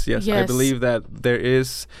be yes. I believe that there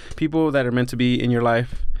is people that are meant to be in your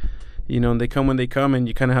life. And they come when they come, and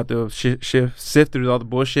you kind of have to sift through all the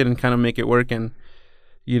bullshit and kind of make it work. And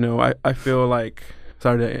I feel like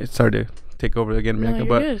sorry to take over again, Bianca. No,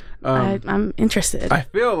 but I'm interested. I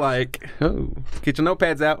feel like get your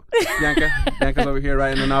notepads out, Bianca. Bianca's over here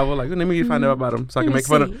writing a novel. Like, let me find out about them so I can make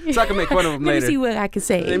fun of them later. Let me see what I can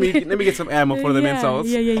say. Let me get some ammo for the insults.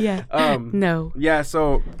 Yeah. No. Yeah.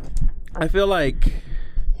 So I feel like.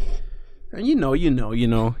 You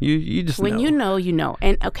just when you know.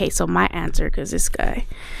 And okay, so my answer, because this guy,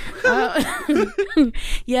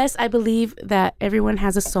 yes, I believe that everyone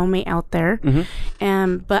has a soulmate out there,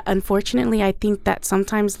 but unfortunately, I think that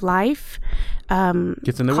sometimes life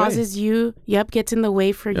gets in the causes way. Gets in the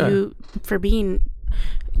way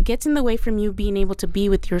gets in the way from you being able to be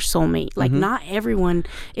with your soulmate. Like, not everyone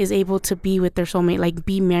is able to be with their soulmate, like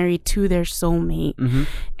be married to their soulmate.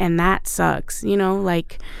 And that sucks,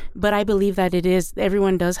 but I believe that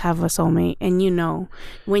everyone does have a soulmate. And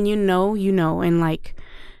when you know, and like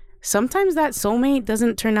sometimes that soulmate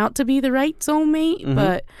doesn't turn out to be the right soulmate.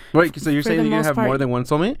 But wait, so you're saying that you have more than one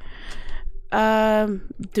soulmate? Am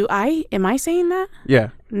I saying that? Yeah.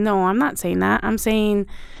 No, I'm not saying that. I'm saying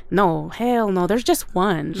no, hell no. There's just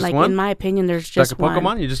one. In my opinion, there's just one. Like a Pokemon,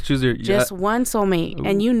 one. You just choose one soulmate. Ooh.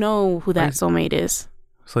 And you know who that soulmate is.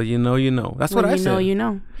 So you know. That's what I said. You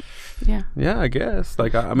know. Yeah, I guess.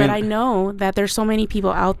 Like, I mean, but I know that there's so many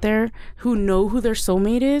people out there who know who their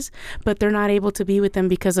soulmate is, but they're not able to be with them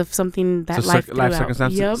because of something that life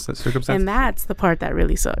circumstances. Yep. And that's the part that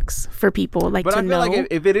really sucks for people. Like, but to I feel know, like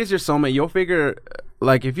if it is your soulmate, you'll figure.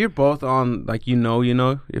 Like, if you're both on, like,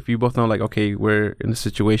 if you both know, like, okay, we're in a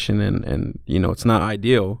situation and it's not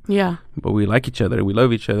ideal. Yeah. But we like each other, we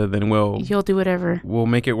love each other, then you'll do whatever. We'll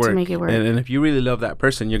make it work. To make it work. And if you really love that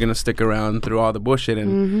person, you're gonna stick around through all the bullshit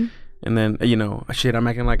and then shit. I'm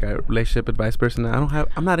acting like a relationship advice person.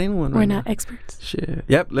 I'm not in one. We're not experts. Shit.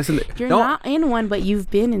 Yep. Listen. You're not in one, but you've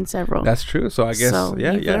been in several. That's true. So I guess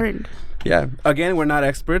you've learned. Yeah. Again, we're not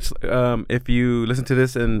experts. If you listen to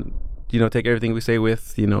this and take everything we say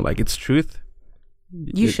with like it's truth.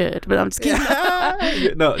 You should, but I'm just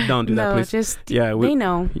kidding. No, don't do that, please. Just they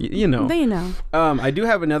know. You know. They know. I do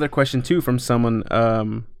have another question too from someone,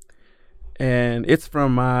 and it's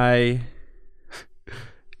from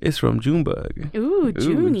It's from Junebug. Ooh,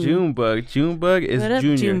 Junie. Junebug. Junebug is what up,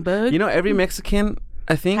 Junior. Junebug? Every Mexican,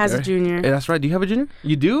 I think, has a junior. That's right. Do you have a junior?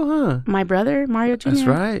 You do, huh? My brother, Mario Jr. That's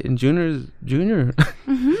right. And Junior's Junior.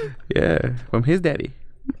 Mm-hmm. Yeah, from his daddy.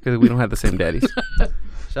 Because we don't have the same daddies.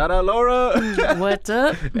 Shout out, Laura. What's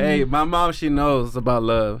up? Hey, my mom, she knows about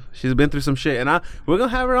love. She's been through some shit. And we're going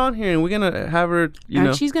to have her on here and we're going to have her,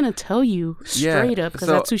 and she's going to tell you straight up because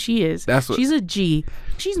that's who she is. She's a G.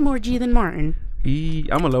 She's more G than Martin.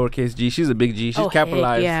 I'm a lowercase G. She's a big G. She's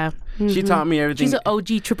capitalized. Yeah. Mm-hmm. She taught me everything. She's an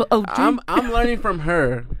OG, triple OG. I'm learning from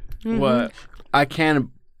her what I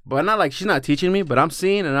can, but not like she's not teaching me, but I'm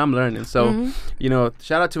seeing and I'm learning. So,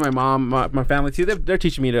 shout out to my mom, my family too. They're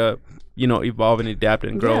teaching me to, evolve and adapt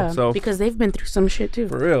and grow. Yeah, so because they've been through some shit too.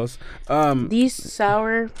 For reals. These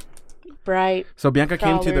sour, bright. So Bianca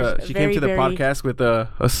came to the podcast with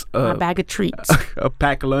a bag of treats, a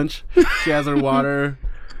pack of lunch. She has her water.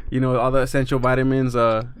 All the essential vitamins,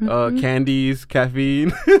 candies,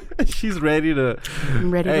 caffeine. She's ready to.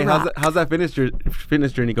 I'm ready to rock. How's that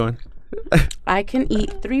fitness journey going? I can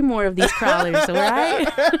eat 3 more of these crawlers, all right?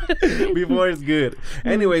 Before it's good.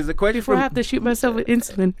 Anyways, the question before I have to shoot myself with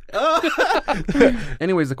insulin.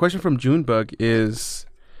 Anyways, the question from Junebug is,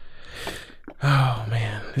 oh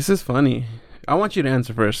man, this is funny. I want you to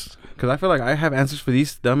answer first because I feel like I have answers for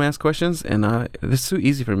these dumbass questions, and this is too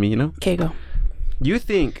easy for me. Okay, go. You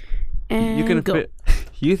think you can go.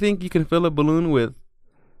 You think you can fill a balloon with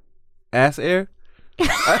ass air?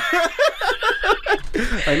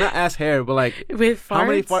 Like not ass hair, but like with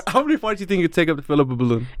farts? How many farts do you think you take up to fill up a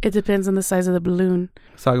balloon? It depends on the size of the balloon.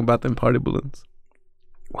 I was talking about them party balloons.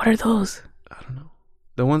 What are those? I don't know.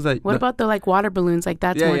 The ones that. What about the like water balloons? Like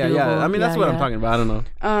that's more doable. Yeah. I mean, that's what I'm talking about. I don't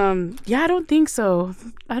know. Yeah, I don't think so.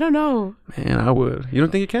 I don't know. Man, I would. You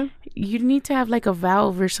don't think you can? You need to have like a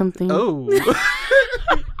valve or something. Oh.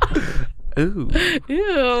 Ooh.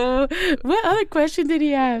 Ew. What other question did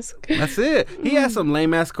he ask? That's it. He asked some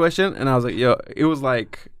lame ass question, and I was like, yo, it was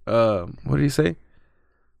like, what did he say?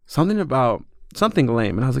 Something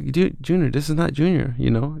lame. And I was like, dude, Junior, this is not Junior,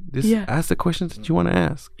 ask the questions that you want to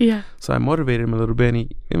ask. Yeah. So I motivated him a little bit,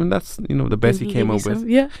 and that's, the best he came up with.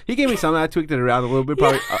 Yeah. He gave me something. I tweaked it around a little bit.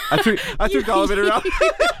 Probably. I tweaked all of it around.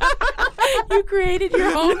 You created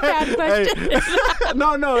your own bad question. Hey.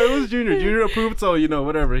 No, it was Junior. Junior approved, so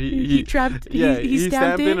whatever. He stamped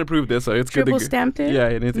it and approved it, so it's good to go. Triple stamped it. Yeah,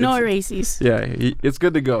 and no erases. Yeah, it's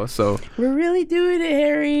good to go. So we're really doing it,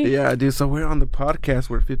 Harry. Yeah, dude. So we're on the podcast.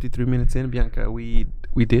 We're 53 minutes in, Bianca. We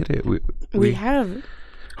did it. We have.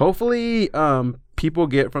 Hopefully, people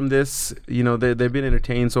get from this. They've been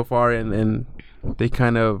entertained so far, and they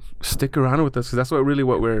kind of stick around with us because that's what we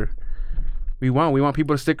want. We want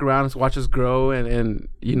people to stick around and watch us grow and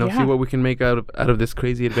see what we can make out of this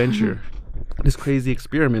crazy adventure, this crazy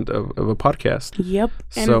experiment of a podcast. Yep.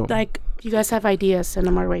 And you guys have ideas, send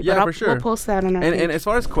them our way. Yeah, for sure. We'll post that on our page. And as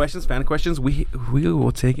far as fan questions, we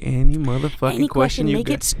will take any motherfucking question you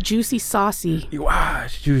make it juicy, saucy. Wow,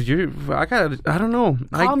 I don't know.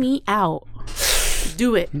 Call me out.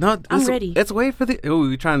 Do it. No, I'm ready. Let's wait for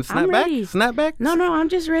you trying to snap back? Snap back? No, I'm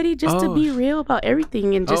just ready to be real about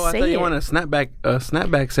everything and just say it. I thought you want a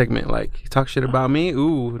snapback segment, like you talk shit about me.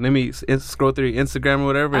 Ooh, let me scroll through your Instagram or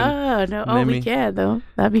whatever. No. We can though.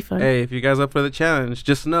 That'd be fun. Hey, if you guys up for the challenge,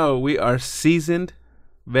 just know we are seasoned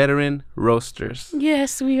veteran roasters.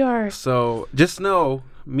 Yes, we are. So just know,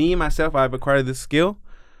 myself, I've acquired this skill.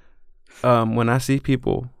 When I see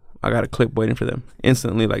people, I got a clip waiting for them.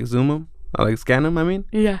 Instantly, like zoom them. I like scan them,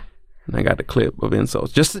 Yeah. And I got the clip of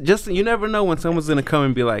insults. Just you never know when someone's gonna come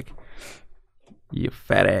and be like, you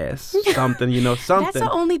fat ass, something, something. That's the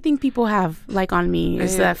only thing people have like on me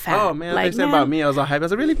is that fat. Oh man, like, they said about me, I was all hype. I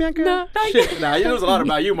was like, really, Bianca? No, shit. Nah, it was a lot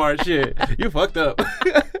about you, Mark. Shit, you fucked up.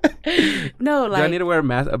 No, like... Do I need to wear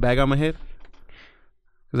a bag on my head?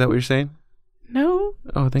 Is that what you're saying? No.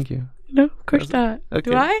 Oh, thank you. No, of course not.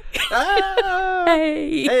 Okay. Do I?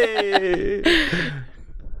 Hey.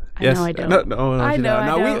 Yes. I know I don't. No, I know.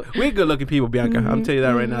 No, we're good looking people, Bianca. Mm-hmm. I'm telling you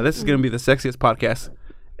that right now. This is going to be the sexiest podcast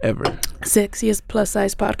ever. Sexiest plus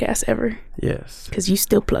size podcast ever. Yes. Because you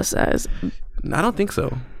still plus size. I don't think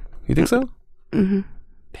so. You think so? Mm-hmm.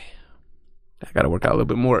 Damn. I got to work out a little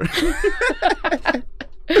bit more. I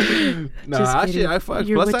fuck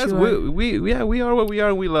plus size. We are what we are,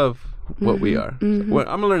 and we love what we are. Mm-hmm. So,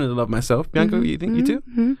 I'm learning to love myself. Bianca, you think you too?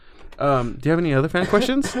 Mm-hmm. Do you have any other fan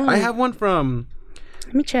questions? I have one from...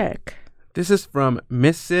 Let me check. This is from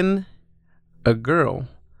Missin' a Girl.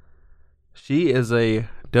 She is a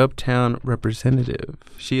Dubtown representative.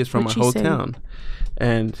 She is from my whole town.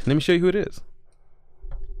 And let me show you who it is.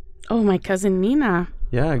 Oh, my cousin Nina.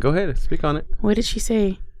 Yeah, go ahead. Speak on it. What did she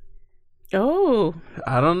say? Oh.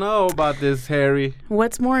 I don't know about this, Harry.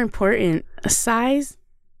 What's more important, size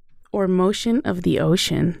or motion of the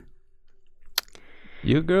ocean?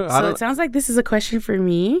 You, girl. So it sounds like this is a question for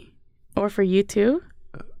me or for you too.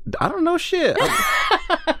 I don't know shit.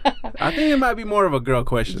 I think it might be more of a girl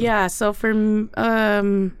question. Yeah, so for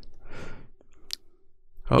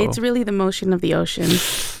it's really the motion of the ocean.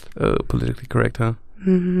 Politically correct, huh?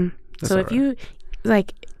 Mm-hmm. So if you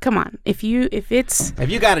like, come on, if you got it,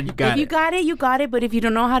 you got it. If you got it, you got it. But if you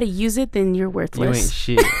don't know how to use it, then you're worthless.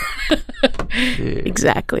 You ain't shit.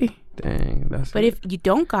 Exactly. Dang, But if you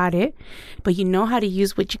don't got it, but you know how to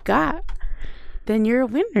use what you got, then you're a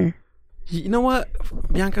winner. You know what?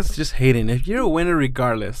 Bianca's just hating. If you're a winner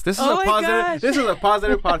regardless, this is a positive. This is a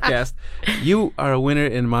positive podcast. You are a winner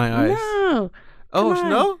in my eyes. No. Oh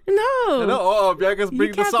no! Oh, Bianca's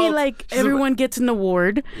bringing the salt. You can't be like everyone gets an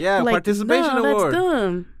award. Yeah, like, participation award. That's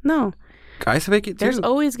dumb. No. Guys make it too. There's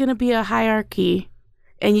always gonna be a hierarchy,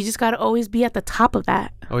 and you just gotta always be at the top of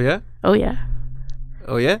that. Oh yeah. Oh yeah.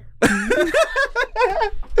 Oh yeah.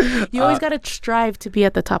 You always gotta strive to be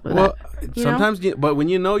at the top of that. Sometimes, but when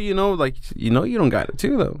you know, like you don't got it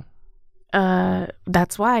too though.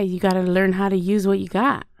 That's why you gotta learn how to use what you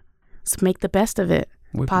got. So make the best of it.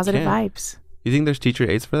 Positive vibes. You think there's teacher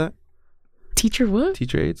aids for that? Teacher what?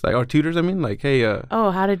 Teacher aids, like, or tutors. I mean, like, hey. Our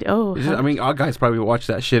guys probably watch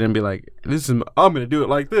that shit and be like, I'm gonna do it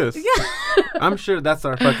like this. Yeah. I'm sure that's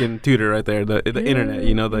our fucking tutor right there. The internet,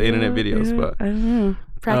 the internet videos. But I don't know.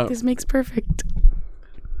 Practice makes perfect.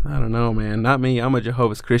 I don't know, man. Not me. I'm a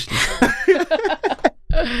Jehovah's Christian.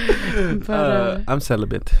 But I'm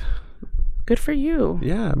celibate. Good for you.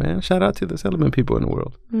 Yeah, man. Shout out to the celibate people in the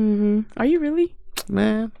world. Mm-hmm. Are you really?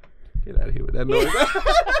 Man, get out of here with that noise.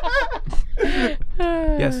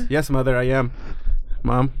 Yes, mother, I am.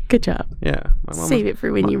 Mom. Good job. Yeah. My mom Save it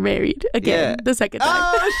for when you're married again. The second time.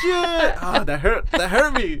 Oh, shit. Oh, that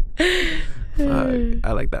hurt me.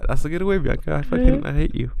 I like that. That's a good way, Bianca. I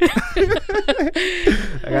hate you.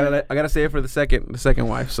 I gotta say it for the second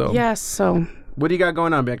wife. So So what do you got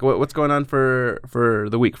going on, Bianca? What's going on for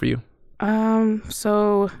the week for you?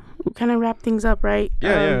 So we kind of wrap things up, right?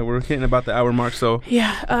 Yeah. We're hitting about the hour mark. So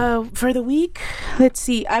for the week, let's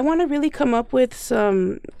see. I want to really come up with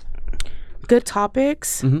some good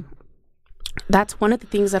topics. Mm-hmm. That's one of the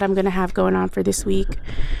things that I'm gonna have going on for this week.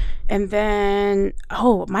 And then,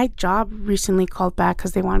 my job recently called back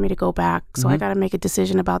because they wanted me to go back. So I got to make a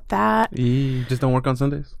decision about that. You just don't work on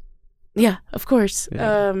Sundays? Yeah, of course.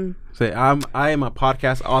 Yeah. I am a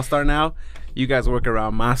podcast all-star now. You guys work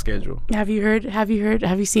around my schedule. Have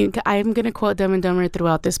you seen? I'm going to quote Dumb and Dumber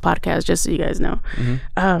throughout this podcast, just so you guys know.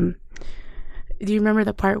 Mm-hmm. Do you remember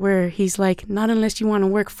the part where he's like, not unless you want to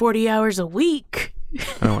work 40 hours a week?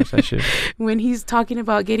 I don't watch that shit. When he's talking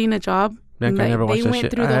about getting a job. I never watched that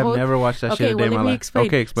shit. I have never watched that shit a day in my life. Explain.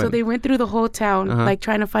 Okay, explain. So they went through the whole town, like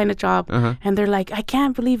trying to find a job, and they're like, "I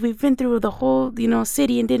can't believe we've been through the whole,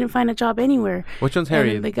 city and didn't find a job anywhere." Which one's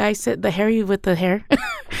Harry? And the guy said, "The Harry with the hair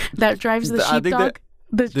that drives the sheepdog,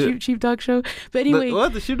 the sheepdog show." But anyway,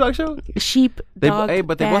 the sheepdog show? Sheepdog.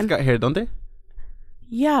 But they both got hair, don't they?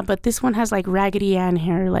 Yeah, but this one has like Raggedy Ann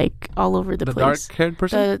hair, like all over the place. The dark-haired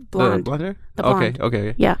person, the blonde hair. The blonde.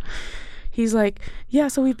 Okay. Yeah. He's like, yeah,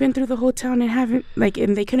 so we've been through the whole town and haven't,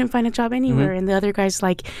 and they couldn't find a job anywhere. Mm-hmm. And the other guy's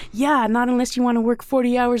like, yeah, not unless you want to work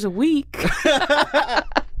 40 hours a week.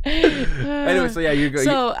 Anyway, so yeah,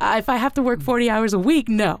 if I have to work 40 hours a week,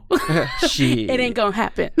 no. It ain't gonna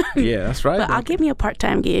happen. Yeah, that's right. But I'll give me a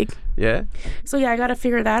part-time gig. Yeah. So yeah, I gotta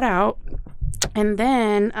figure that out. And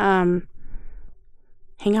then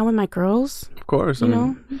hang out with my girls. Of course. Be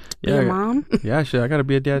a mom. Yeah, shit, I gotta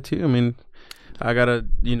be a dad too. I mean, I gotta,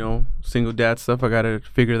 single dad stuff. I gotta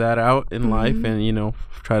figure that out in life, and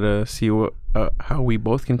try to see what how we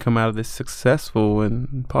both can come out of this successful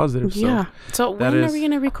and positive. Yeah. So when are we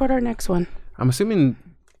gonna record our next one? I'm assuming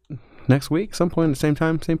next week, some point, at the same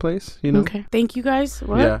time, same place. Okay. Thank you guys.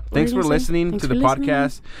 Thanks for listening to the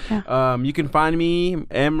podcast. Yeah. You can find me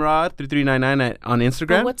Emrod3399 on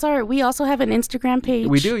Instagram. We also have an Instagram page.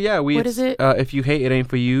 We do. Yeah. What is it? If you hate, it ain't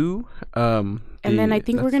for you. And then I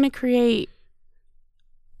think we're gonna create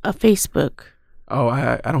a Facebook. Oh,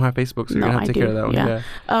 I don't have Facebook, so you're going to have to take care of that one. Yeah.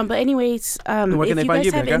 But anyways, if you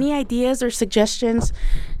guys have any ideas or suggestions,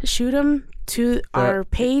 shoot them to our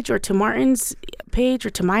page or to Martin's page or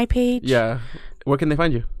to my page. Yeah. Where can they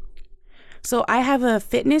find you? So I have a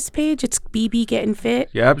fitness page. It's BB Getting Fit.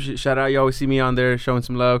 Yeah. Shout out. You always see me on there showing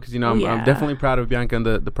some love because, I'm definitely proud of Bianca and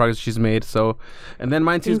the progress she's made. So, and then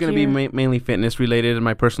mine too is going to be mainly fitness related in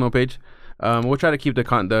my personal page. We'll try to keep the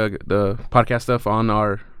podcast stuff on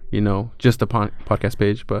our just the podcast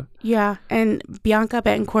page, but yeah. And Bianca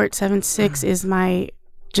Betancourt 76 is my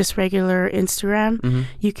just regular Instagram. Mm-hmm.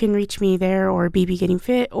 You can reach me there, or BB Getting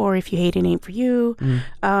Fit, or If You Hate It Ain't For You.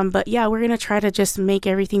 Mm-hmm. But yeah, we're gonna try to just make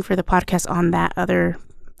everything for the podcast on that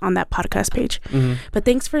podcast page. Mm-hmm. But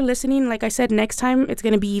thanks for listening. Like I said, next time it's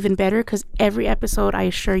gonna be even better because every episode, I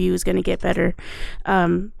assure you, is gonna get better.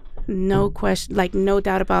 No question, no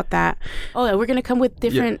doubt about that. Oh yeah, we're gonna come with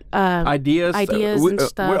different ideas and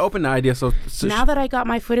stuff. We're open to ideas. So now that I got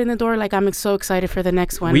my foot in the door, I'm so excited for the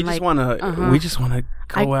next one. We just wanna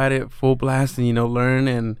go at it full blast and learn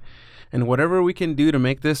and whatever we can do to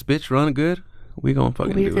make this bitch run good. We're gonna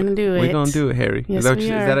do it. We're gonna do it, Harry. Yes,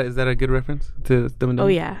 is that a good reference to them? Oh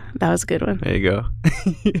yeah, that was a good one. There you go.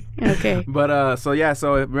 Okay. But so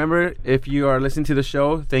remember, if you are listening to the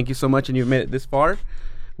show, thank you so much, and you've made it this far.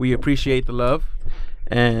 We appreciate the love,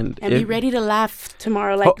 and be ready to laugh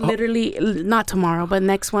tomorrow. Literally, not tomorrow, but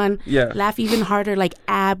next one. Yeah, laugh even harder.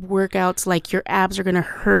 Ab workouts. Your abs are gonna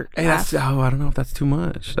hurt. Hey, I don't know if that's too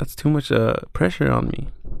much. That's too much pressure on me.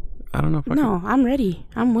 I don't know if I'm ready.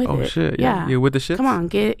 I'm with it. Oh shit! Yeah, you're with the shit. Come on,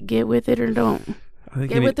 get with it or don't.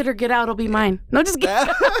 Get with it or get out. It'll be mine. No, just get.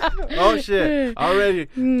 Oh shit! Already.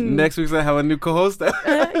 Next week I have a new co-host.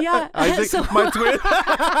 Yeah. Isaac, my twin.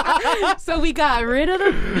 So we got rid of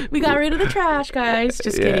the trash, guys.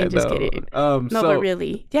 Just kidding. But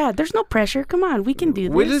really, there's no pressure. Come on, we can do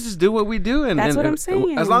this. We just do what we do, and that's what I'm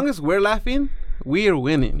saying. As long as we're laughing, we are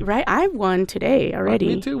winning. Right? I won today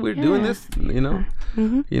already. Me too. We're doing this.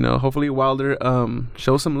 Mm-hmm. Hopefully Wilder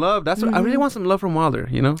show some love. That's what I really want, some love from Wilder.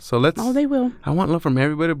 So let's. Oh, they will. I want love from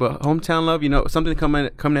everybody, but hometown love. Something coming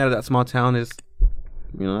out of that small town is,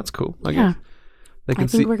 that's cool. I guess. I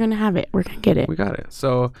think we're gonna have it. We're gonna get it. We got it.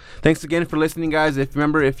 So thanks again for listening, guys. If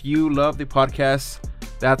you love the podcast,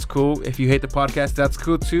 that's cool. If you hate the podcast, that's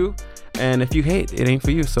cool too. And if you hate, it ain't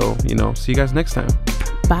for you. So see you guys next time.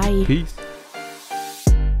 Bye. Peace.